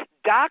this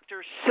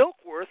Dr.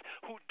 Silkworth,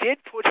 who did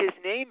put his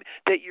name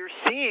that you're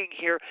seeing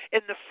here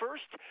in the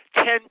first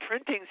 10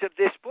 printings of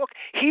this book,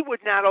 he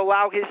would not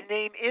allow his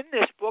name in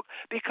this book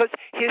because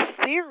his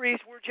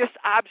theories were just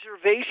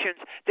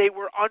observations. They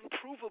were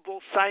unprovable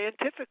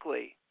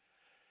scientifically.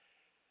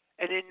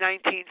 And in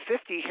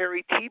 1950,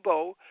 Harry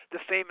Tiebout, the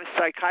famous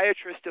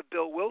psychiatrist of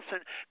Bill Wilson,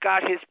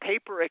 got his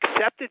paper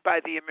accepted by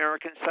the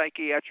American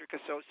Psychiatric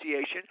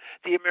Association,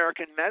 the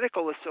American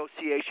Medical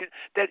Association,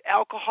 that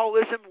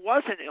alcoholism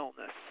was an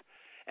illness.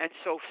 And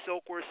so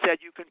Silkworth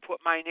said, you can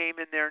put my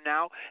name in there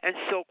now. And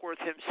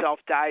Silkworth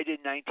himself died in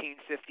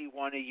 1951,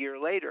 a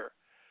year later.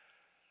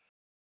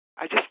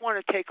 I just want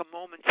to take a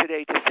moment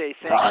today to say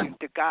thank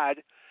you to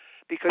God,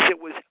 because it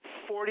was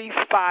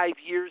 45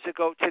 years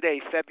ago today,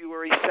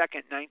 February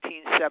 2nd,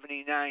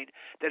 1979,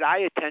 that I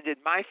attended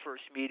my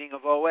first meeting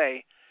of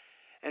OA.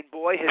 And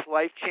boy, has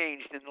life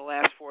changed in the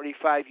last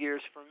 45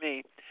 years for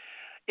me.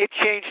 It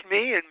changed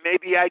me, and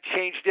maybe I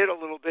changed it a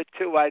little bit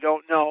too. I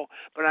don't know,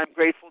 but I'm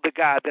grateful to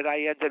God that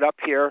I ended up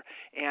here.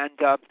 And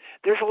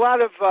there's a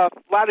lot of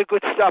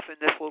good stuff in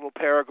this little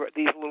paragraph,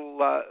 these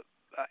little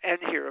end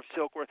here of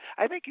Silkworth.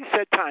 I think you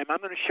said time. I'm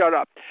going to shut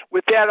up.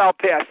 With that, I'll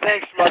pass.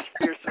 Thanks, Russ,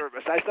 for your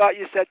service. I thought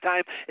you said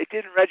time. It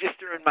didn't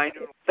register in my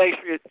noodle. Thanks.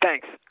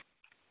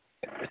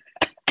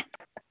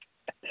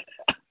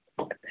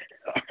 All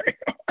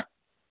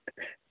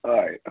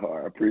right.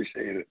 I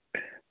appreciate it.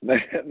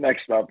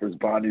 Next up is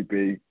Bonnie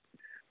B,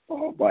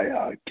 followed by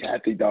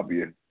Kathy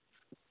W.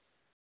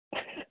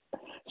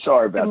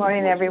 Sorry about that. Good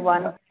morning,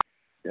 everyone.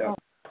 Yeah.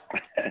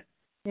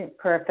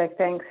 Perfect.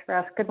 Thanks,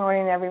 Russ. Good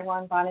morning,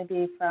 everyone. Bonnie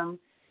B from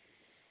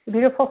the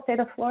beautiful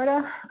state of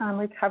Florida. I'm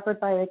recovered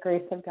by the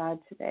grace of God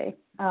today.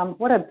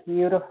 What a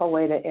beautiful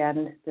way to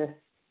end this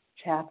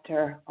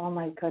chapter. Oh,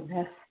 my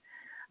goodness.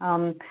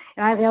 And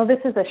I know this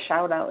is a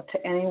shout out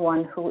to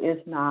anyone who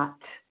is not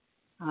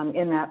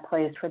in that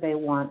place where they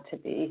want to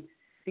be.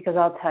 Because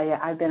I'll tell you,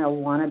 I've been a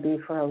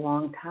wannabe for a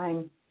long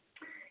time.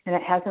 And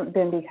it hasn't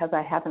been because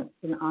I haven't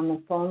been on the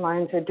phone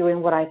lines or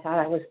doing what I thought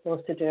I was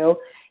supposed to do.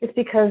 It's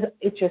because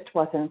it just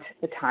wasn't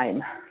the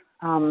time.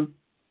 And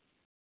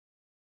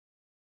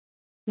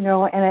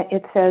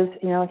it says,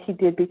 he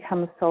did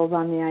become sold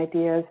on the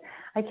ideas.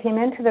 I came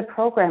into the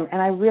program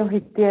and I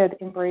really did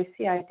embrace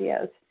the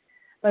ideas.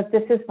 But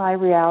this is my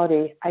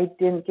reality. I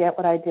didn't get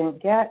what I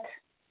didn't get.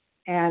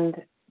 And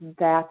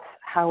that's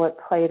how it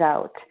played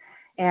out.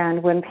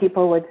 And when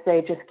people would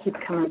say, just keep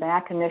coming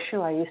back an issue,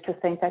 I used to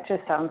think that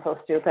just sounds so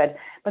stupid.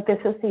 But this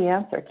is the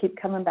answer.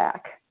 Keep coming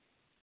back.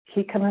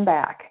 Keep coming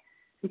back.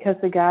 Because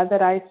the God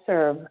that I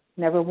serve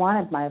never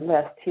wanted my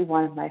list. He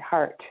wanted my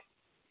heart.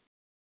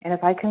 And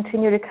if I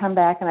continue to come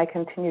back and I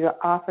continue to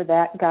offer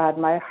that God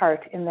my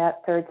heart in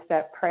that third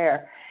step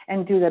prayer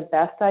and do the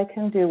best I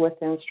can do with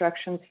the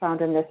instructions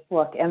found in this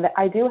book, and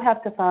I do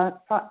have to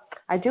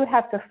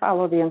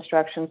follow the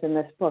instructions in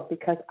this book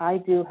because I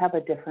do have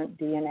a different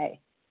DNA.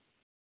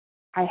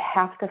 I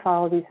have to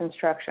follow these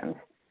instructions.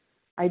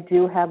 I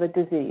do have a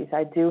disease.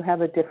 I do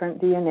have a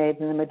different DNA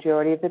than the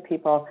majority of the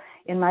people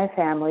in my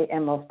family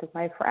and most of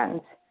my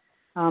friends.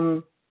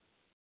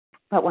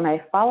 But when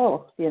I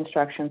follow the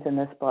instructions in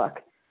this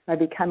book, I'm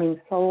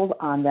becoming sold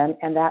on them,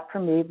 and that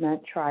for me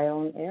meant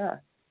trial and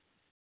error.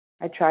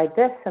 I tried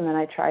this, and then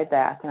I tried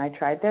that, and I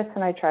tried this,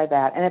 and I tried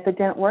that. And if it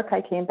didn't work,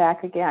 I came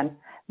back again.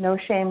 No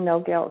shame, no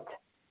guilt.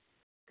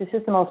 This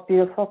is the most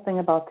beautiful thing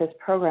about this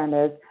program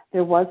is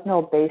there was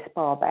no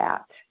baseball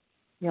bat.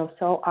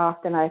 So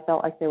often I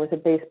felt like there was a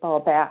baseball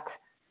bat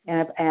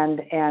And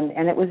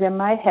it was in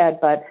my head,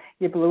 but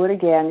you blew it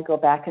again, go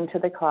back into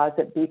the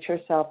closet, beat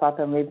yourself up,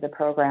 and leave the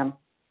program.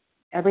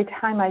 Every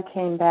time I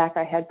came back,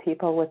 I had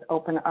people with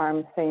open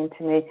arms saying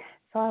to me,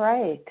 it's all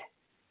right.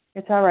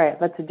 It's all right.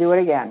 Let's do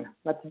it again.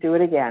 Let's do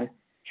it again.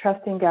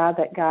 Trusting God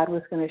that God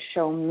was going to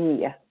show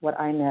me what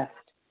I missed.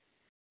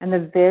 And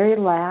the very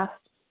last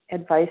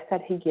advice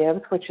that he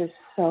gives, which is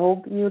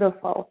so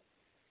beautiful,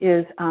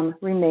 is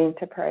remain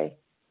to pray.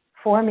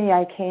 For me,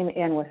 I came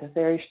in with a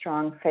very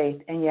strong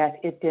faith, and yet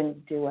it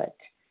didn't do it.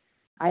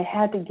 I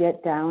had to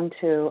get down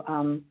to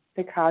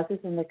the causes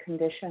and the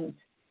conditions.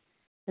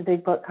 The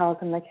big book calls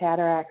them the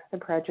cataracts, the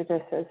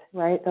prejudices,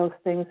 right? Those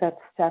things that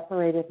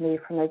separated me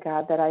from the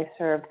God that I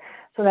served,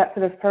 so that for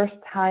the first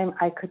time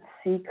I could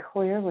see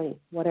clearly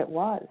what it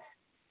was.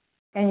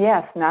 And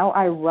yes, now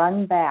I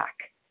run back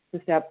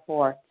to step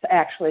 4,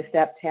 actually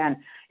step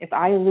 10. If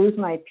I lose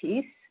my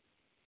peace,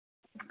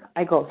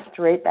 I go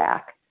straight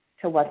back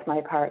to what's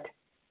my part.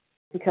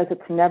 Because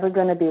it's never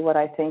going to be what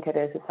I think it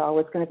is. It's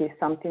always going to be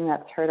something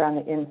that's hurt on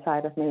the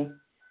inside of me.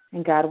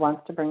 And God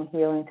wants to bring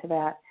healing to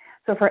that.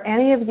 So for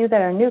any of you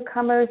that are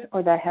newcomers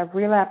or that have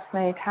relapsed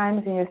many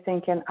times and you're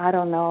thinking, I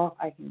don't know if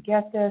I can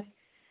get this,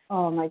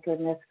 oh my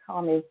goodness,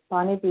 call me.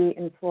 Bonnie B.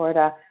 in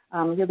Florida.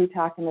 You'll be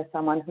talking to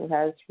someone who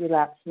has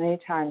relapsed many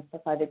times,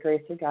 but by the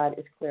grace of God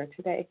is clear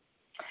today.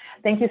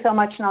 Thank you so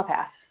much, and I'll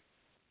pass.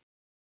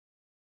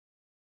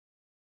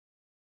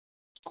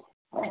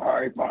 All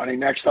right, Bonnie.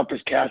 Next up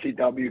is Kathy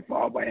W.,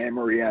 followed by Anne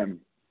Marie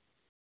M.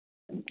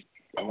 And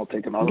we'll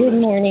take another Good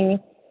list. morning.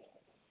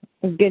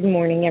 Good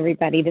morning,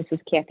 everybody. This is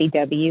Kathy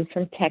W.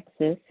 from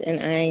Texas, and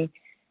I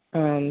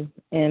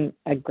am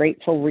a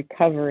grateful,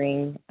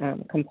 recovering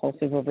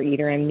compulsive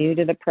overeater. I'm new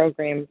to the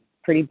program,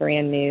 pretty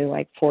brand new,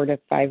 like 4 to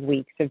 5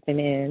 weeks have been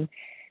in.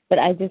 But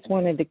I just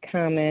wanted to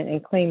comment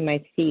and claim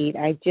my seat.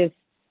 I just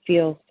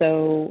feel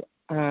so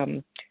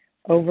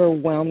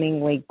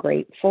overwhelmingly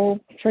grateful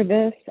for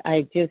this.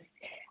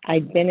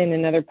 I'd been in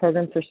another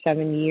program for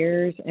 7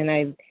 years, and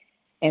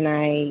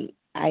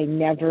I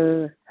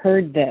never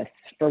heard this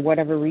for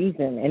whatever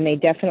reason. And they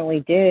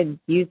definitely did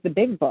use the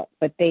big book,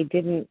 but they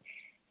didn't,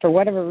 for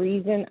whatever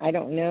reason. I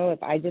don't know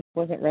if I just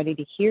wasn't ready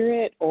to hear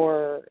it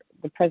or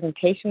the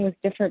presentation was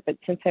different. But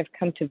since I've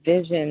come to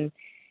Vision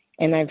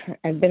and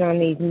I've been on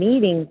these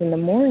meetings in the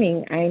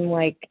morning, I'm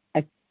like,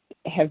 I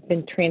have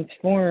been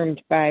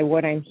transformed by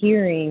what I'm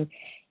hearing,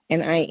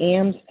 and I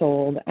am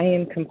sold. I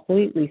am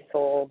completely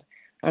sold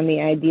on the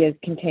ideas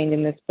contained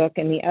in this book.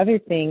 And the other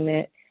thing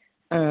that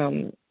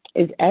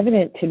is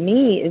evident to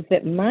me is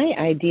that my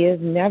ideas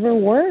never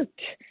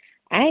worked.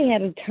 I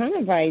had a ton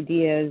of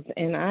ideas,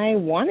 and I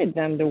wanted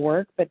them to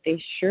work, but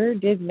they sure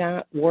did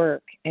not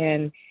work.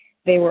 And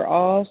they were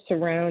all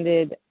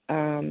surrounded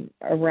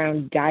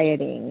around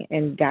dieting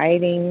and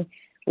dieting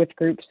with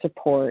group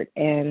support,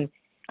 and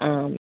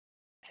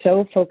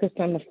so focused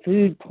on the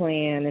food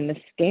plan and the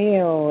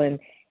scale, and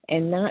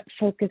not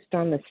focused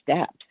on the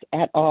steps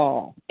at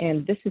all.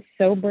 And this is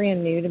so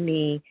brand new to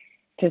me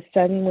to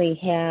suddenly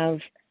have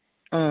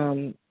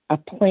a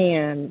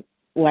plan,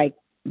 like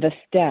the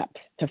steps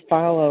to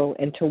follow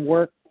and to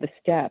work the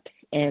steps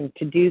and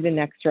to do the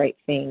next right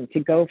thing,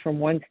 to go from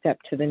one step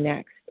to the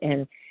next,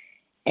 and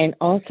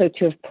also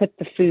to have put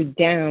the food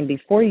down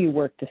before you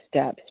work the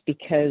steps,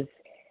 because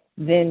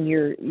then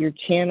your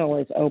channel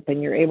is open.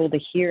 You're able to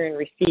hear and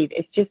receive.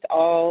 It's just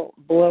all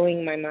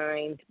blowing my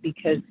mind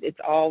because it's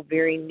all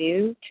very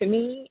new to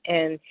me.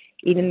 And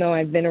even though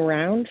I've been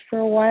around for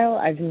a while,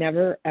 I've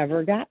never,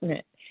 ever gotten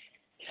it.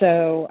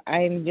 So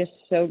I'm just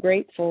so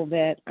grateful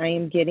that I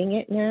am getting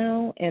it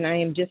now. And I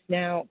am just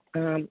now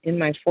in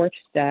my 4th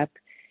step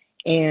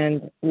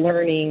and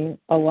learning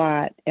a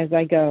lot as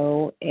I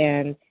go,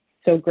 and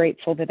so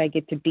grateful that I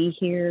get to be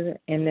here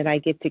and that I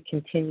get to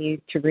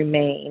continue to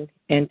remain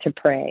and to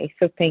pray.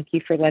 So thank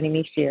you for letting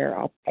me share.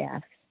 I'll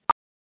pass.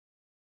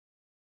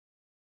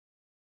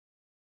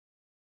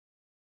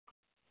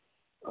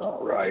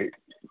 All right.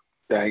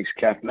 Thanks,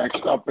 Kath.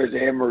 Next up is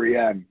Anne Marie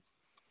M.,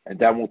 and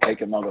then we'll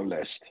take another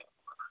list.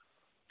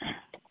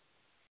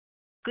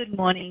 Good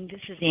morning.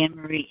 This is Anne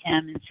Marie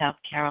M. in South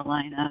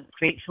Carolina,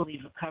 gratefully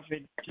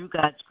recovered through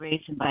God's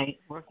grace and by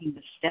working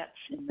the steps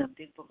in the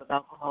Big Book of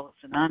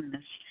Alcoholics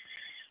Anonymous.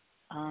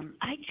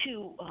 I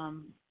too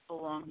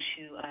belong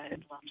to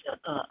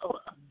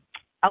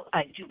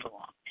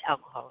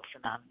Alcoholics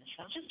Anonymous.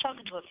 I was just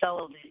talking to a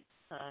fellow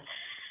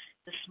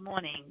this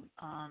morning.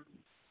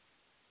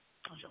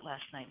 Was it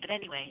last night? But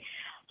anyway,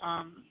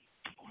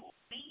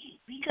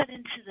 we got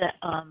into the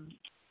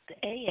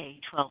AA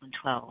 12 and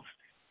 12,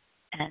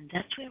 and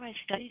that's where I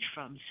studied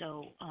from.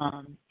 So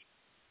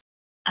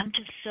I'm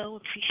just so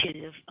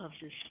appreciative of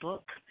this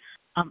book.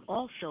 I'm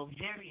also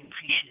very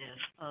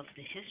appreciative of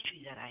the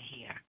history that I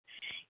hear.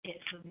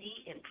 For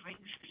me, it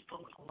brings this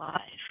book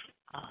alive.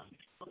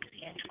 This book is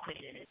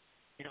antiquated.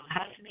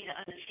 Hard for me to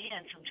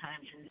understand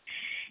sometimes.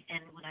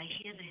 And when I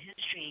hear the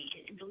history,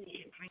 it brings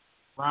it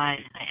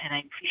alive. And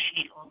I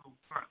appreciate all the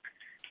work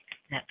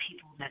that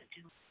people that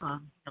do,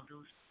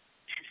 those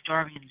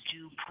historians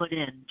do put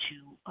in to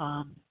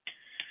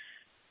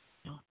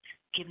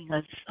giving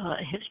us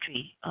a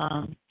history.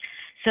 And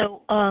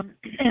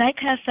I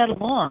pass that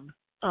along.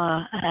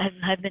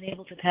 I've been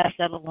able to pass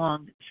that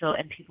along,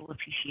 and people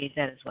appreciate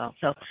that as well.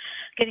 So,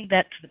 getting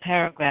back to the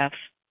paragraph,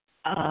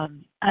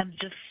 I'm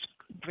just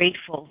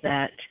grateful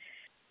that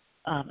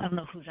I don't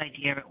know whose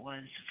idea it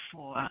was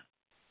for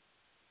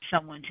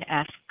someone to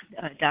ask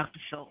Dr.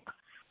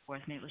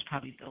 Silkworth, maybe it was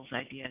probably Bill's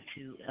idea,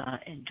 to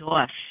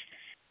endorse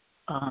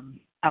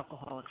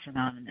Alcoholics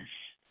Anonymous.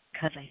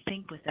 Because I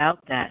think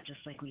without that,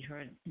 just like we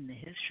heard in the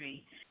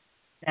history,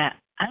 that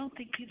I don't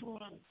think people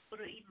would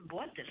have even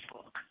bought this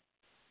book.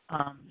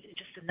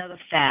 Just another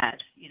fad.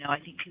 I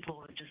think people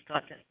would have just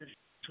thought that this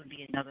would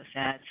be another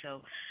fad.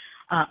 So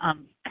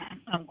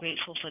I'm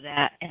grateful for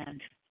that.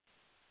 And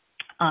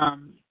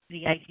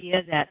the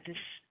idea that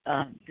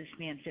this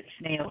man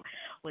Fitzmail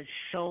was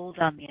sold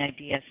on the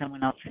idea,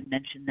 someone else had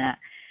mentioned that.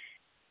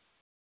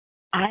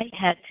 I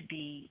had to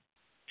be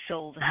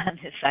sold on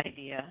this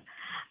idea.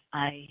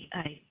 I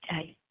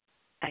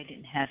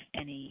didn't have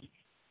any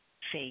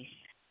faith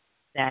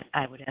that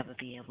I would ever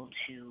be able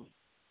to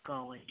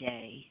go a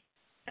day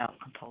without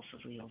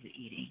compulsively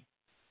overeating.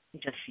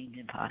 It just seemed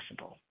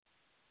impossible.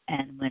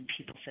 And when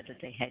people said that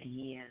they had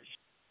years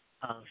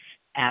of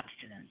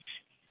abstinence,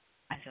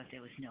 I thought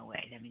there was no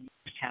way. I mean,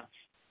 just have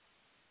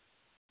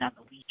on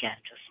the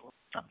weekend just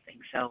something.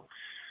 So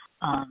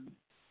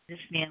this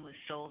man was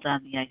sold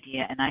on the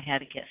idea, and I had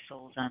to get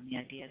sold on the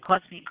idea. It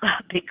cost me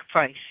a big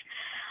price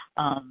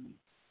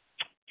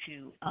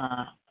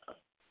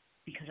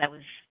because I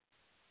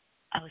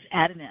was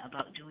adamant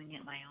about doing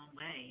it my own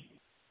way.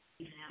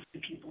 Even after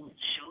people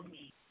showed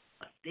me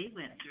what they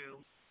went through,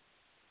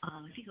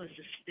 I think it was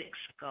just thick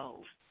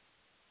skulled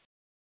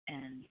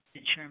and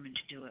determined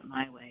to do it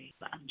my way.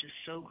 But I'm just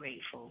so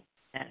grateful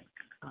that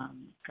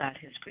God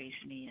has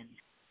graced me, and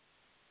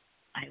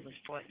I was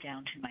brought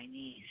down to my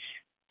knees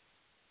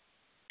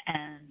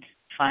and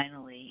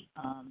finally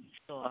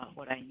saw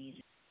what I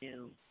needed to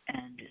do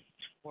and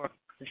work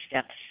the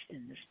steps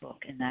in this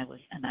book, and I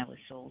was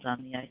sold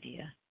on the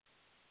idea.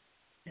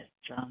 That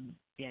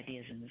the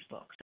ideas in this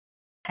book. So,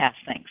 pass,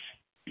 thanks.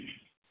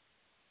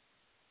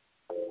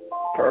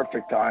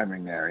 Perfect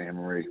timing there, Anne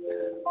Marie.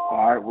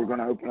 All right, we're going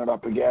to open it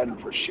up again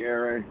for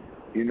sharing.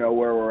 You know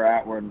where we're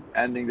at. We're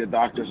ending the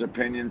doctor's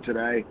opinion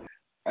today.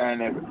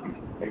 And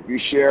if you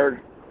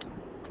shared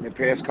in the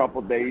past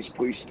couple of days,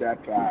 please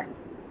step back.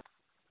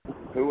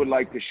 Who would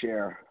like to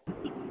share?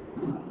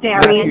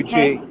 Darian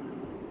K.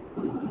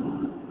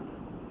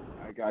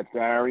 I got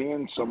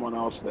Darian. Someone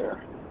else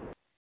there.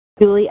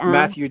 Julie M.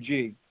 Matthew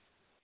G.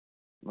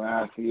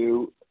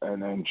 Matthew,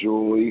 and then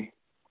Julie.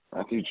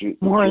 Matthew G.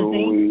 Morsey.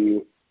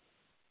 Julie.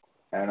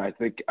 And I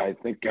think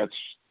that's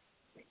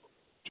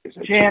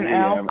Jan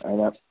L. And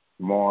that's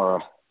Maura.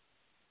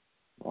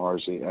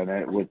 Marcy. And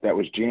that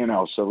was Jan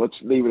L. So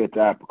let's leave it at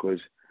that because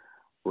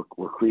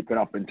we're creeping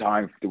up in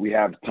time. Do we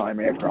have time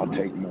after? I'll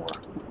take more.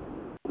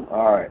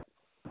 All right.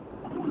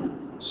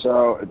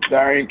 So,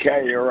 Darian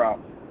K., you're up.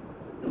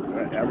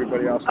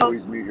 Everybody else,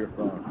 please mute your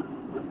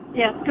phone.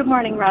 Yes. Good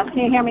morning, Russ.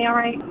 Can you hear me all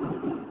right?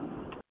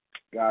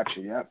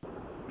 Gotcha, yep.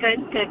 Good.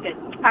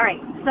 All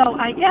right. So,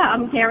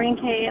 I'm Darian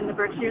K. in the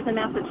Berkshires in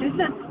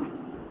Massachusetts,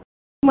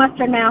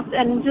 Western Mass,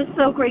 and just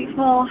so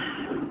grateful.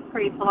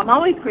 I'm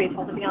always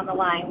grateful to be on the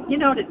line.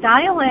 To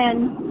dial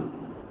in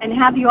and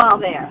have you all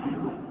there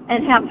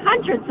and have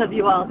hundreds of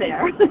you all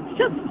there.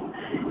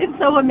 It's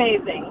so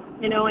amazing,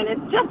 and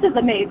it's just as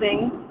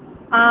amazing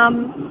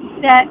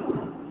that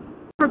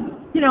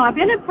I've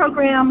been in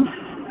program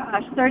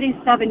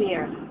 37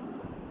 years,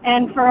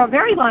 and for a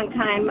very long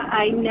time,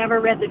 I never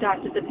read the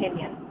doctor's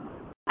opinion.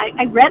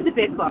 I read the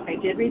big book. I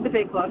did read the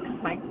big book.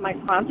 My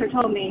sponsor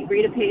told me,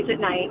 read a page at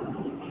night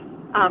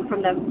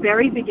from the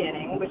very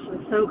beginning, which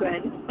was so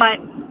good. But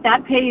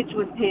that page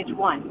was page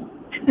 1.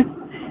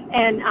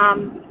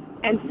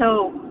 and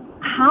so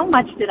how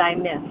much did I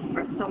miss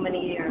for so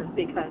many years?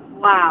 Because,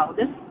 wow,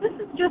 this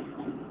is just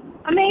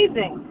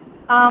amazing.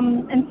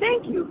 And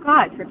thank you,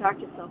 God, for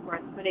Dr.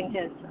 Silkworth putting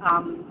his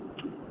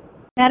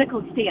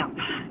medical stamp,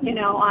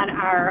 on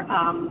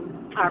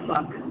our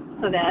book,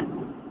 so that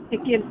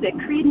it gives it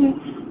credence,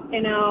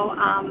 and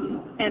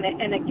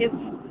it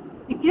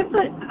gives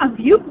a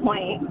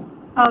viewpoint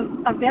of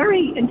a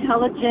very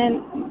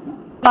intelligent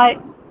but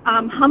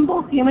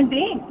humble human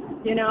being.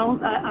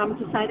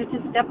 Decided to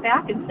step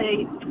back and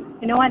say,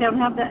 I don't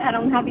have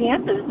the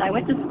answers. I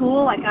went to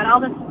school, I got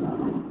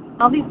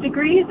all these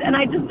degrees, and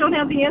I just don't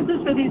have the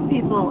answers for these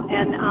people.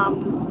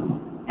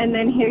 And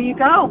then here you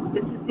go.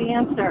 This is the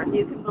answer.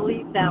 You can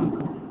believe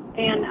them.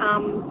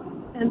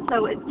 And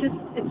so it's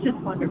just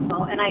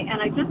wonderful. And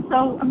I'm just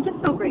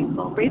so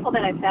grateful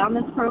that I found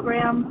this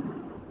program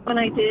when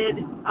I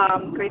did.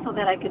 Grateful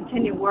that I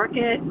continue to work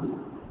it.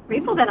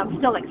 Grateful that I'm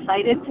still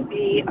excited to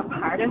be a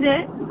part of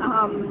it.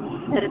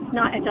 That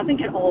it doesn't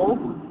get old.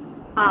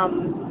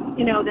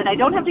 That I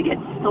don't have to get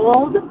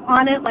sold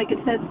on it, like it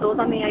says, sold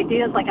on the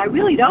ideas. Like I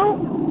really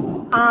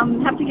don't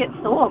have to get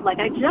sold. Like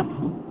I just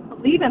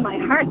believe in my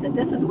heart that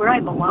this is where I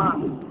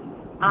belong.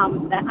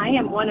 That I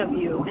am one of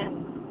you,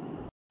 and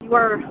you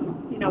are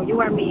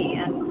me,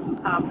 and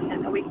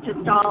and we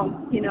just all,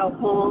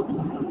 hold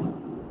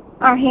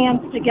our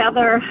hands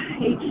together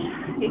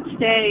each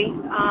day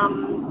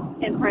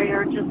in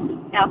prayer, just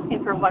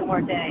asking for one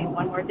more day,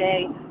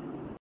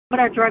 put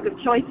our drug of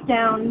choice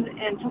down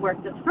and to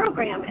work this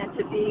program and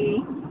to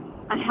be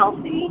a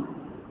healthy,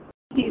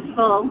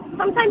 peaceful,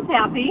 sometimes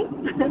happy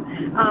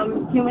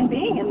human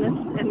being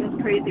in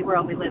this crazy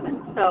world we live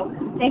in. So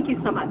thank you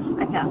so much.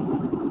 I pass.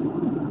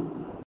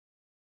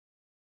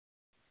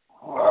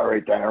 All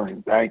right,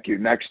 Darren. Thank you.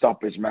 Next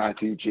up is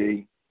Matthew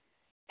G.,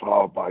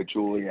 followed by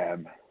Julie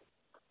M.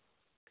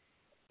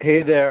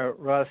 Hey there,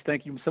 Russ.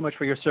 Thank you so much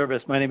for your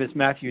service. My name is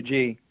Matthew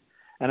G.,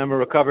 and I'm a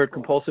recovered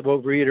compulsive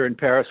overeater in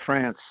Paris,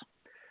 France.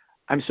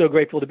 I'm so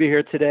grateful to be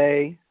here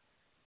today.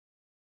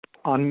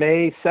 On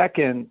May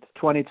 2nd,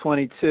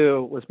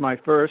 2022 was my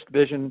first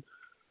Vision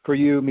for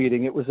You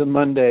meeting. It was a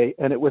Monday,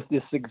 and it was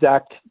this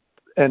exact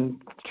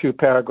and 2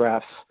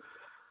 paragraphs.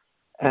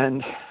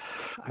 And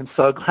I'm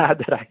so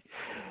glad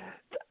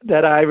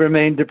that I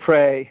remained to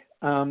pray.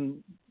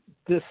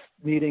 This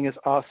meeting is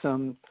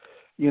awesome.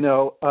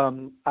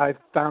 I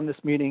found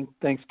this meeting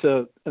thanks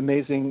to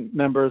amazing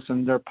members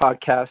and their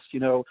podcasts.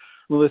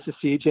 Melissa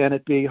C.,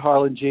 Janet B.,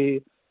 Harlan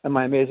G., and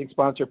my amazing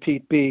sponsor,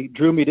 Pete B.,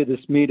 drew me to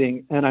this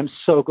meeting, and I'm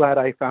so glad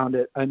I found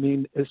it. I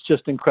mean, it's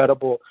just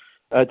incredible.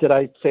 Did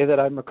I say that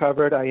I'm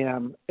recovered? I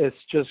am. It's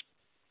just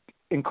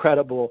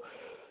incredible.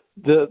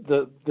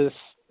 This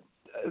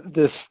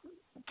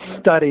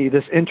study,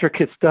 this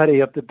intricate study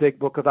of the Big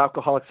Book of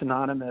Alcoholics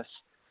Anonymous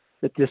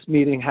that this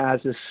meeting has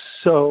is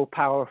so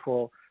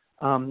powerful.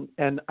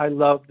 And I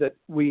love that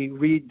we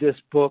read this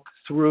book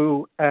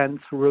through and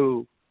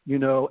through,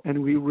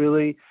 and we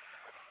really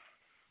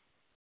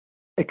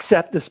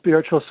accept the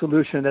spiritual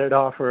solution that it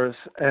offers.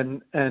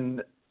 And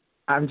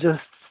I'm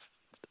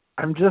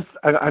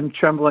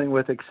trembling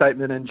with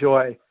excitement and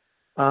joy,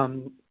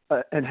 and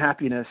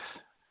happiness,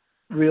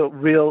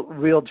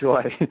 real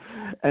joy,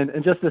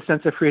 and just the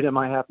sense of freedom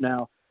I have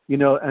now,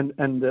 and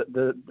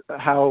the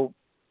how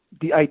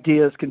the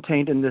ideas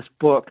contained in this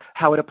book,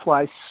 how it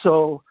applies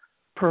so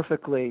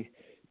perfectly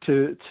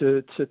to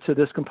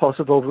this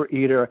compulsive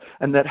overeater,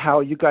 and that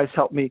how you guys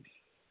helped me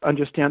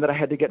understand that I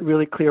had to get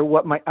really clear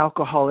what my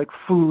alcoholic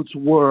foods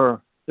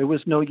were. There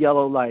was no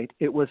yellow light.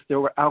 There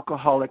were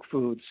alcoholic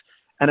foods.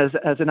 And as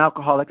an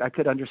alcoholic, I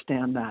could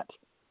understand that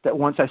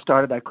once I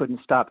started, I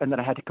couldn't stop, and that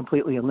I had to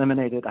completely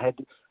eliminate it.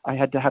 I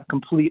had to have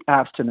complete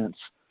abstinence.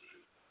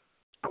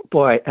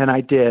 Boy, and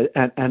I did.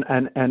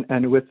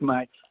 And with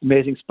my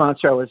amazing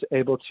sponsor, I was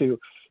able to,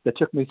 that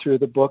took me through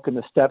the book and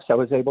the steps, I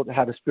was able to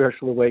have a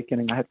spiritual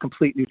awakening. I had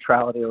complete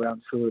neutrality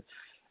around food.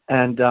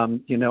 And,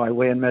 I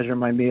weigh and measure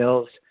my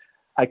meals.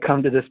 I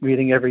come to this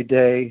meeting every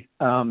day.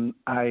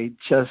 I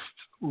just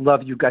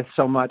love you guys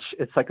so much.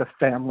 It's like a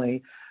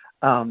family.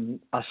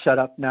 I'll shut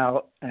up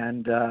now,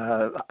 and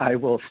I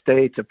will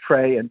stay to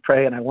pray, and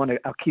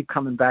I'll keep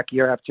coming back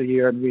year after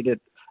year and read it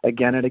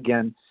again and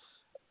again.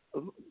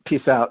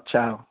 Peace out.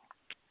 Ciao.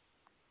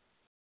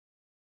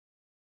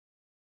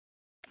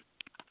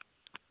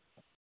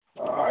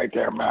 All right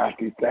there,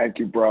 Matthew. Thank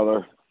you,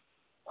 brother.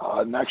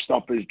 Next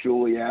up is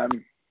Julie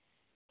M.,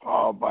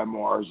 followed by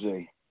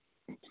Marzi.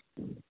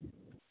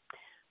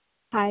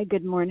 Hi,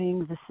 good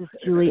morning. This is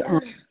Julie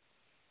M.,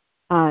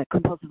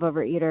 compulsive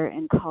overeater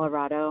in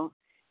Colorado.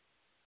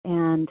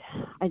 And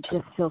I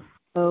just feel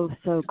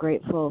so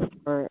grateful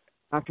for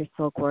Dr.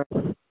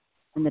 Silkworth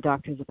and the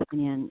doctor's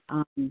opinion.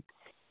 I've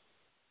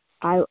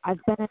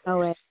been in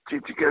OA.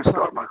 Did you guys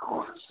start my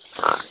call?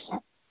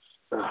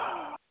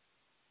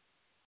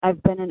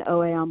 I've been in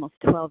OA almost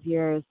 12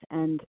 years,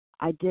 and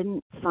I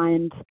didn't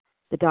find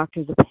the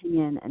doctor's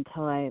opinion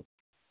until I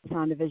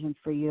found a Vision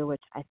for You,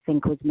 which I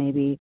think was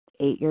maybe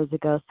 7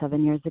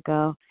 years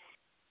ago.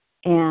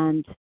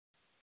 And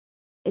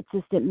it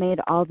made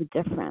all the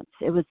difference.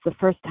 It was the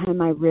first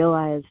time I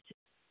realized,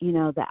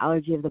 the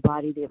allergy of the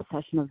body, the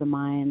obsession of the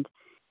mind.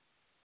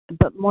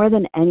 But more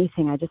than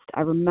anything,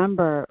 I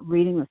remember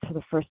reading this for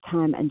the first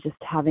time and just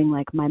having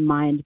like my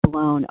mind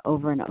blown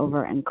over and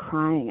over and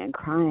crying.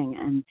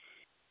 And,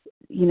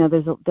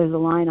 there's a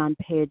line on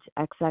page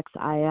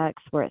XXIX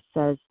where it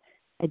says,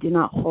 I do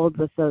not hold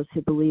with those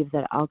who believe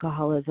that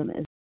alcoholism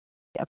is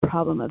a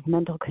problem of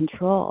mental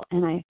control.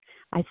 And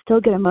I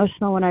still get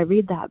emotional when I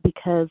read that,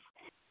 because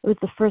it was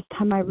the first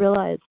time I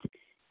realized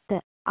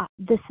that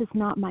this is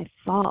not my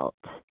fault,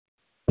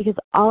 because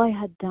all I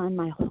had done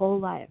my whole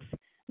life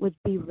was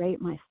berate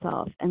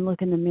myself and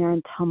look in the mirror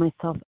and tell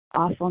myself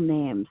awful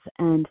names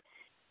and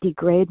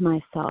degrade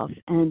myself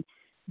and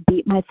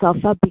beat myself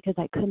up because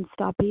I couldn't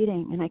stop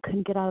eating and I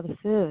couldn't get out of the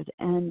food.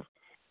 And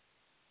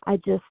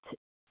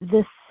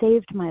this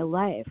saved my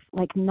life,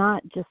 like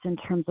not just in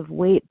terms of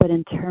weight, but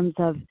in terms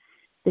of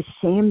the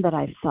shame that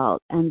I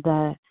felt and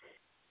the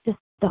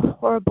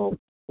horrible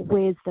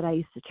ways that I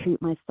used to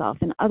treat myself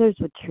and others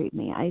would treat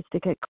me. I used to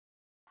get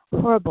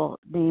horrible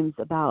names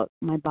about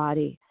my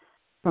body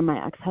from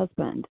my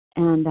ex-husband.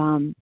 And,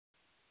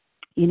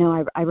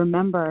 I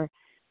remember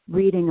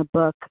reading a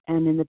book,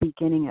 and in the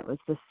beginning it was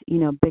this,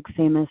 big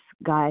famous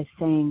guy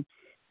saying,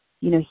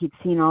 he'd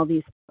seen all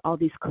these all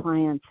these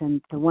clients,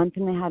 and the one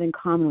thing they had in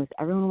common was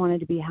everyone wanted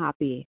to be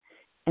happy.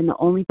 And the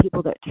only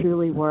people that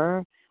truly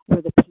were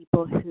the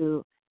people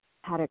who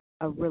had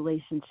a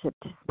relationship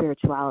to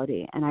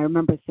spirituality. And I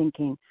remember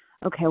thinking,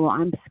 okay, well,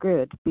 I'm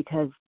screwed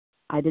because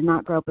I did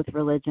not grow up with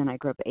religion. I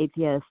grew up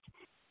atheist.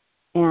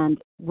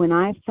 And when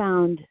I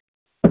found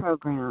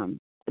program,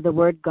 the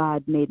word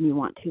God made me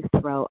want to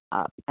throw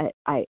up.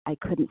 I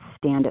couldn't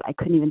stand it. I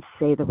couldn't even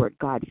say the word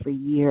God for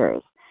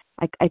years.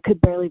 I could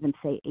barely even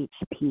say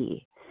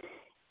HP.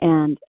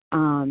 And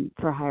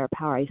for a higher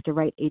power, I used to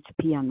write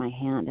HP on my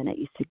hand, and it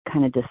used to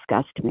kind of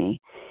disgust me.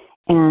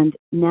 And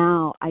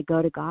now I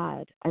go to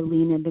God. I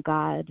lean into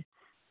God.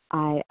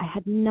 I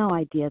had no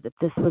idea that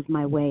this was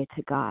my way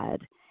to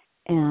God.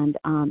 And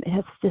it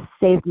has just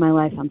saved my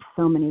life on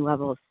so many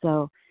levels.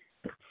 So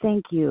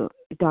thank you,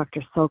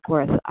 Dr.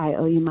 Silkworth. I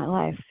owe you my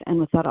life. And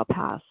with that, I'll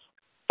pass.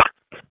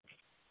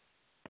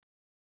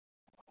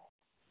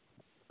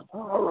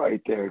 All right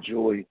there,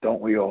 Julie.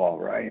 Don't we all,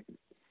 right?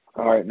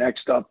 All right,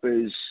 next up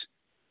is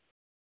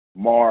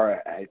Mara.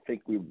 I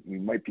think we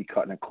might be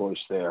cutting it close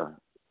there,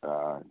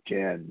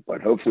 Jan, but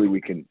hopefully we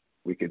can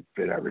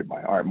fit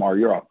everybody. All right, Mara,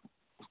 you're up.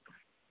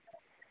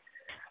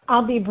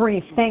 I'll be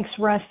brief. Thanks,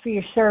 Russ, for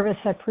your service.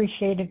 I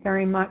appreciate it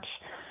very much.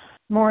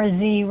 Maura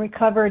Z,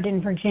 recovered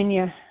in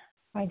Virginia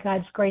by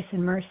God's grace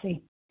and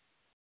mercy.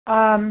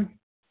 I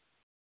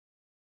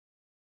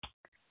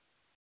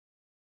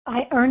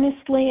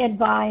earnestly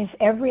advise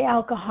every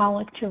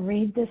alcoholic to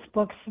read this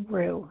book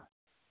through,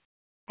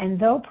 and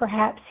though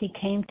perhaps he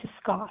came to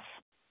scoff,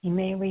 he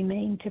may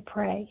remain to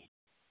pray.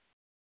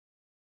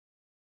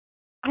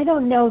 I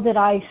don't know that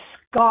I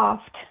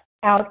scoffed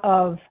out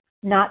of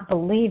not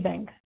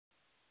believing,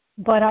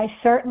 but I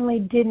certainly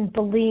didn't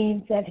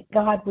believe that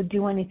God would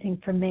do anything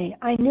for me.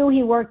 I knew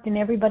he worked in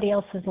everybody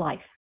else's life,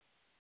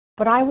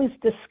 but I was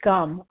the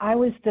scum. I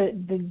was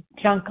the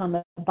junk on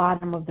the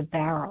bottom of the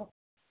barrel.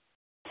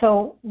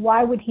 So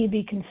why would he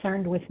be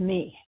concerned with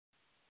me?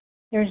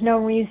 There's no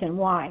reason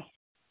why,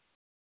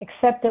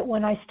 except that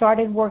when I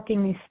started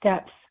working these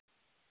steps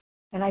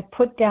and I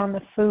put down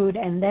the food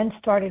and then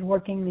started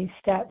working these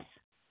steps,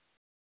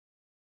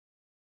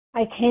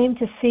 I came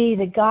to see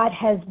that God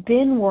has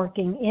been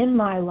working in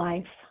my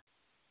life,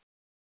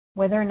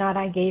 whether or not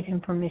I gave him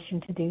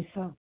permission to do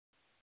so.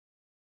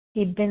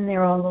 He'd been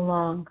there all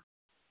along.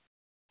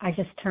 I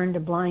just turned a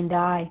blind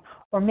eye,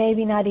 or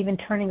maybe not even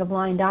turning a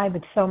blind eye,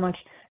 but so much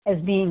as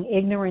being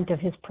ignorant of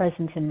his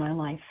presence in my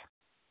life.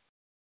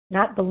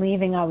 Not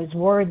believing I was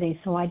worthy,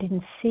 so I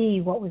didn't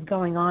see what was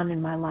going on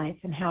in my life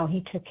and how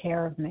he took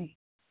care of me.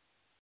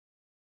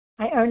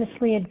 I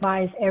earnestly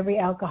advise every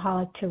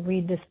alcoholic to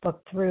read this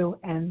book through,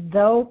 and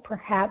though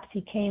perhaps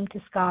he came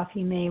to scoff,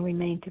 he may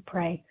remain to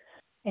pray.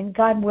 And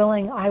God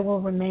willing, I will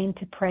remain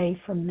to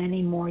pray for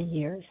many more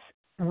years.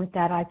 And with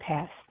that, I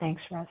pass.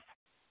 Thanks, Russ.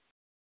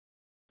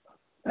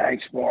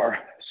 Thanks, Mar.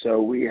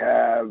 So we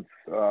have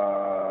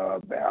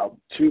about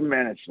 2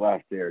 minutes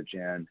left there,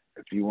 Jan,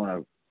 if you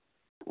want to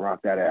rock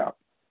that out.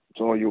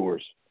 It's all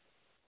yours.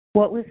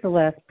 What was the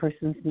last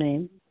person's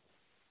name?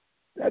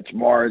 That's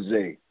Mara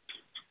Z.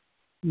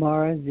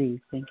 Mara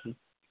Z, thank you.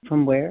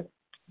 From where?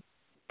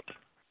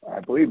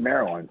 I believe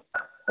Maryland.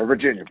 Or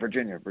Virginia.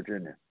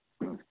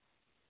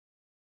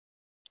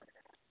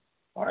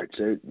 All right,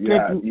 so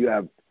you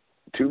have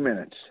 2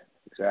 minutes,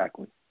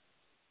 exactly.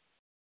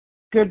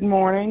 Good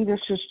morning. This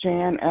is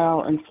Jan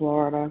L. in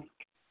Florida.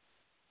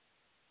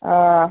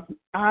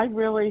 I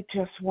really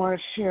just want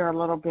to share a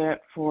little bit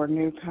for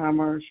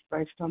newcomers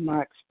based on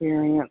my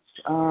experience.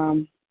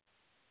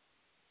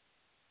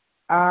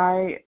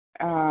 I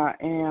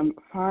am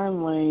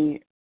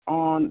finally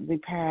on the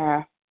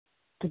path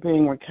to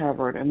being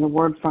recovered, and the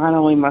word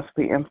finally must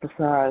be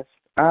emphasized.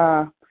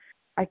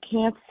 I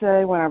can't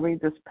say when I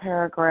read this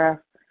paragraph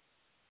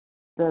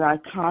that I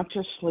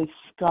consciously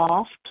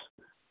scoffed.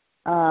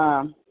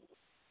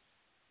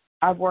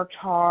 I've worked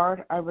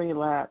hard, I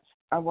relapsed.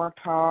 I worked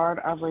hard,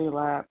 I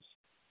relapsed.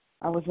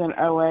 I was in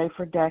OA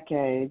for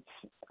decades.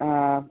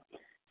 I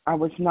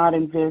was not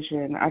in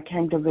Vision. I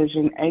came to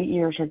Vision 8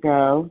 years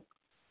ago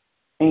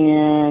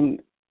and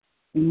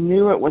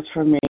knew it was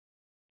for me.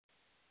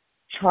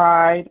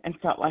 Tried and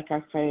felt like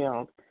I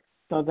failed.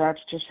 So that's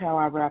just how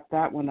I wrapped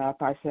that one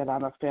up. I said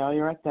I'm a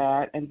failure at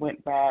that and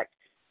went back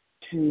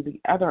to the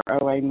other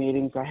OA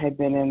meetings I had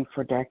been in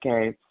for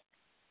decades.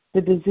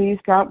 The disease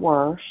got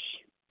worse.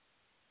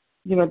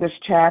 You know, this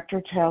chapter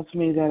tells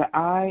me that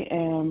I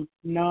am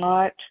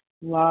not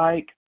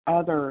like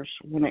others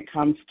when it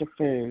comes to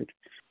food.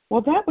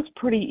 Well, that was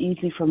pretty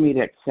easy for me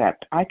to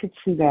accept. I could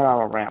see that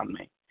all around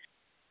me.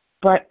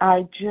 But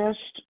I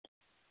just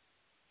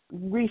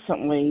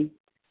recently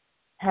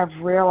have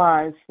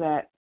realized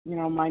that, you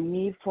know, my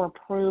need for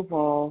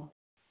approval,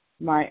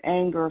 my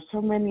anger,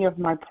 so many of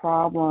my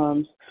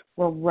problems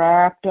were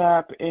wrapped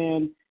up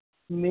in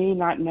me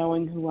not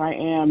knowing who I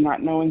am,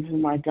 not knowing who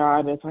my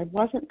God is. I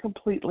wasn't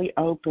completely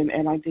open,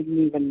 and I didn't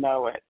even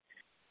know it.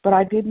 But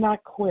I did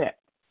not quit.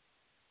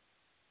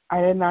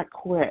 I did not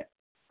quit.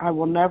 I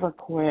will never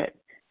quit.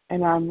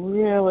 And I'm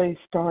really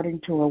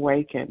starting to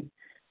awaken.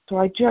 So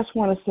I just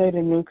want to say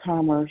to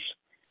newcomers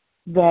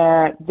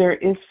that there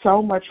is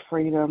so much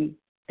freedom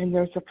and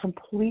there's a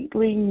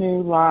completely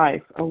new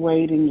life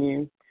awaiting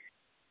you.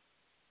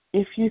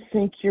 If you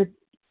think you're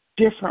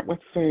different with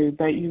food,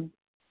 that you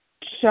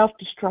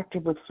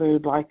self-destructive with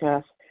food like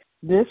us,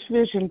 this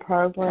vision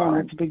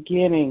program is the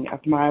beginning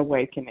of my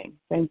awakening.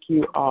 Thank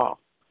you all.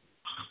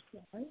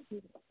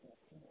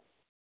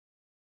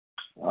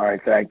 All right,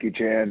 thank you,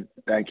 Jan.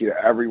 Thank you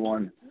to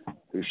everyone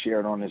who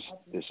shared on this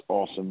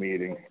awesome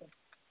meeting.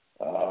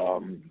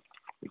 Let me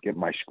get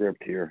my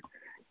script here.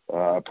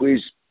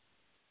 Please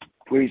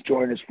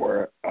join us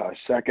for a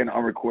second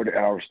unrecorded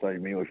hour study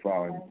immediately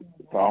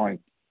following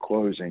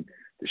closing.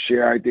 The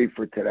share ID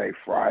for today,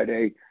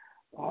 Friday,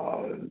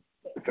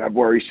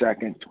 February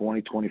 2nd,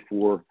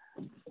 2024,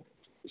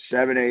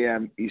 7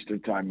 a.m. Eastern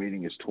Time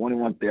meeting is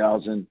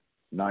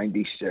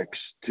 21,096,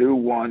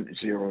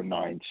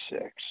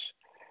 21096.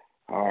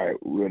 All right,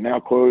 we will now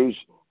close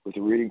with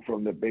a reading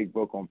from the Big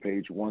Book on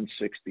page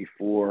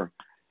 164,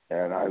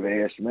 and I've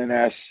asked Lynn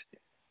S.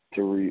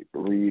 to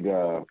read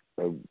a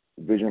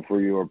vision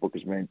for you. Our book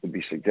is meant to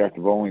be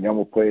suggestive only. Then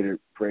we'll pray the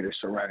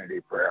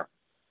Serenity Prayer.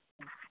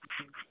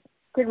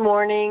 Good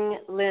morning,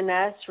 Lynn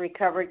S.,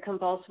 recovered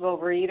compulsive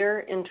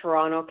overeater in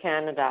Toronto,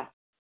 Canada.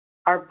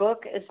 Our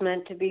book is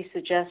meant to be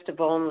suggestive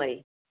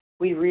only.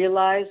 We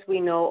realize we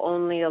know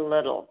only a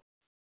little.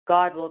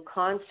 God will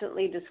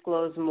constantly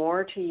disclose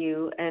more to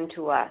you and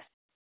to us.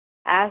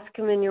 Ask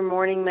Him in your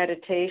morning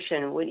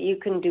meditation what you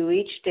can do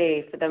each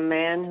day for the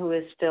man who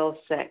is still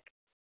sick.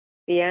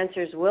 The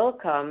answers will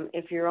come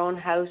if your own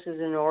house is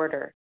in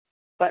order,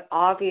 but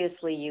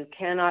obviously you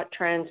cannot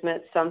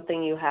transmit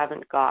something you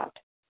haven't got.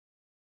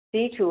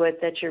 See to it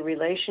that your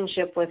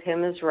relationship with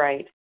Him is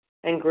right,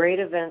 and great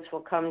events will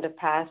come to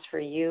pass for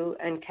you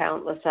and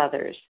countless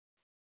others.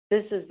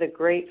 This is the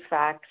great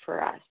fact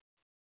for us.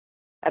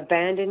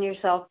 Abandon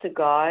yourself to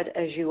God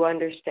as you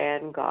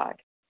understand God.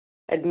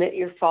 Admit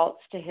your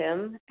faults to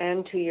Him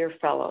and to your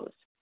fellows.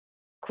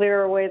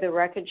 Clear away the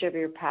wreckage of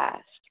your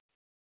past.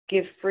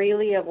 Give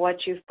freely of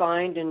what you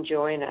find and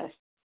join us.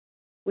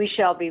 We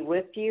shall be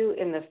with you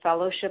in the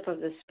fellowship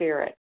of the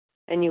Spirit,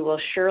 and you will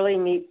surely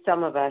meet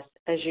some of us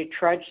as you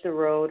trudge the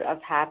road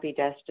of happy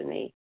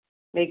destiny.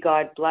 May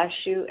God bless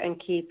you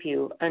and keep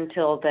you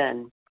until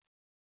then.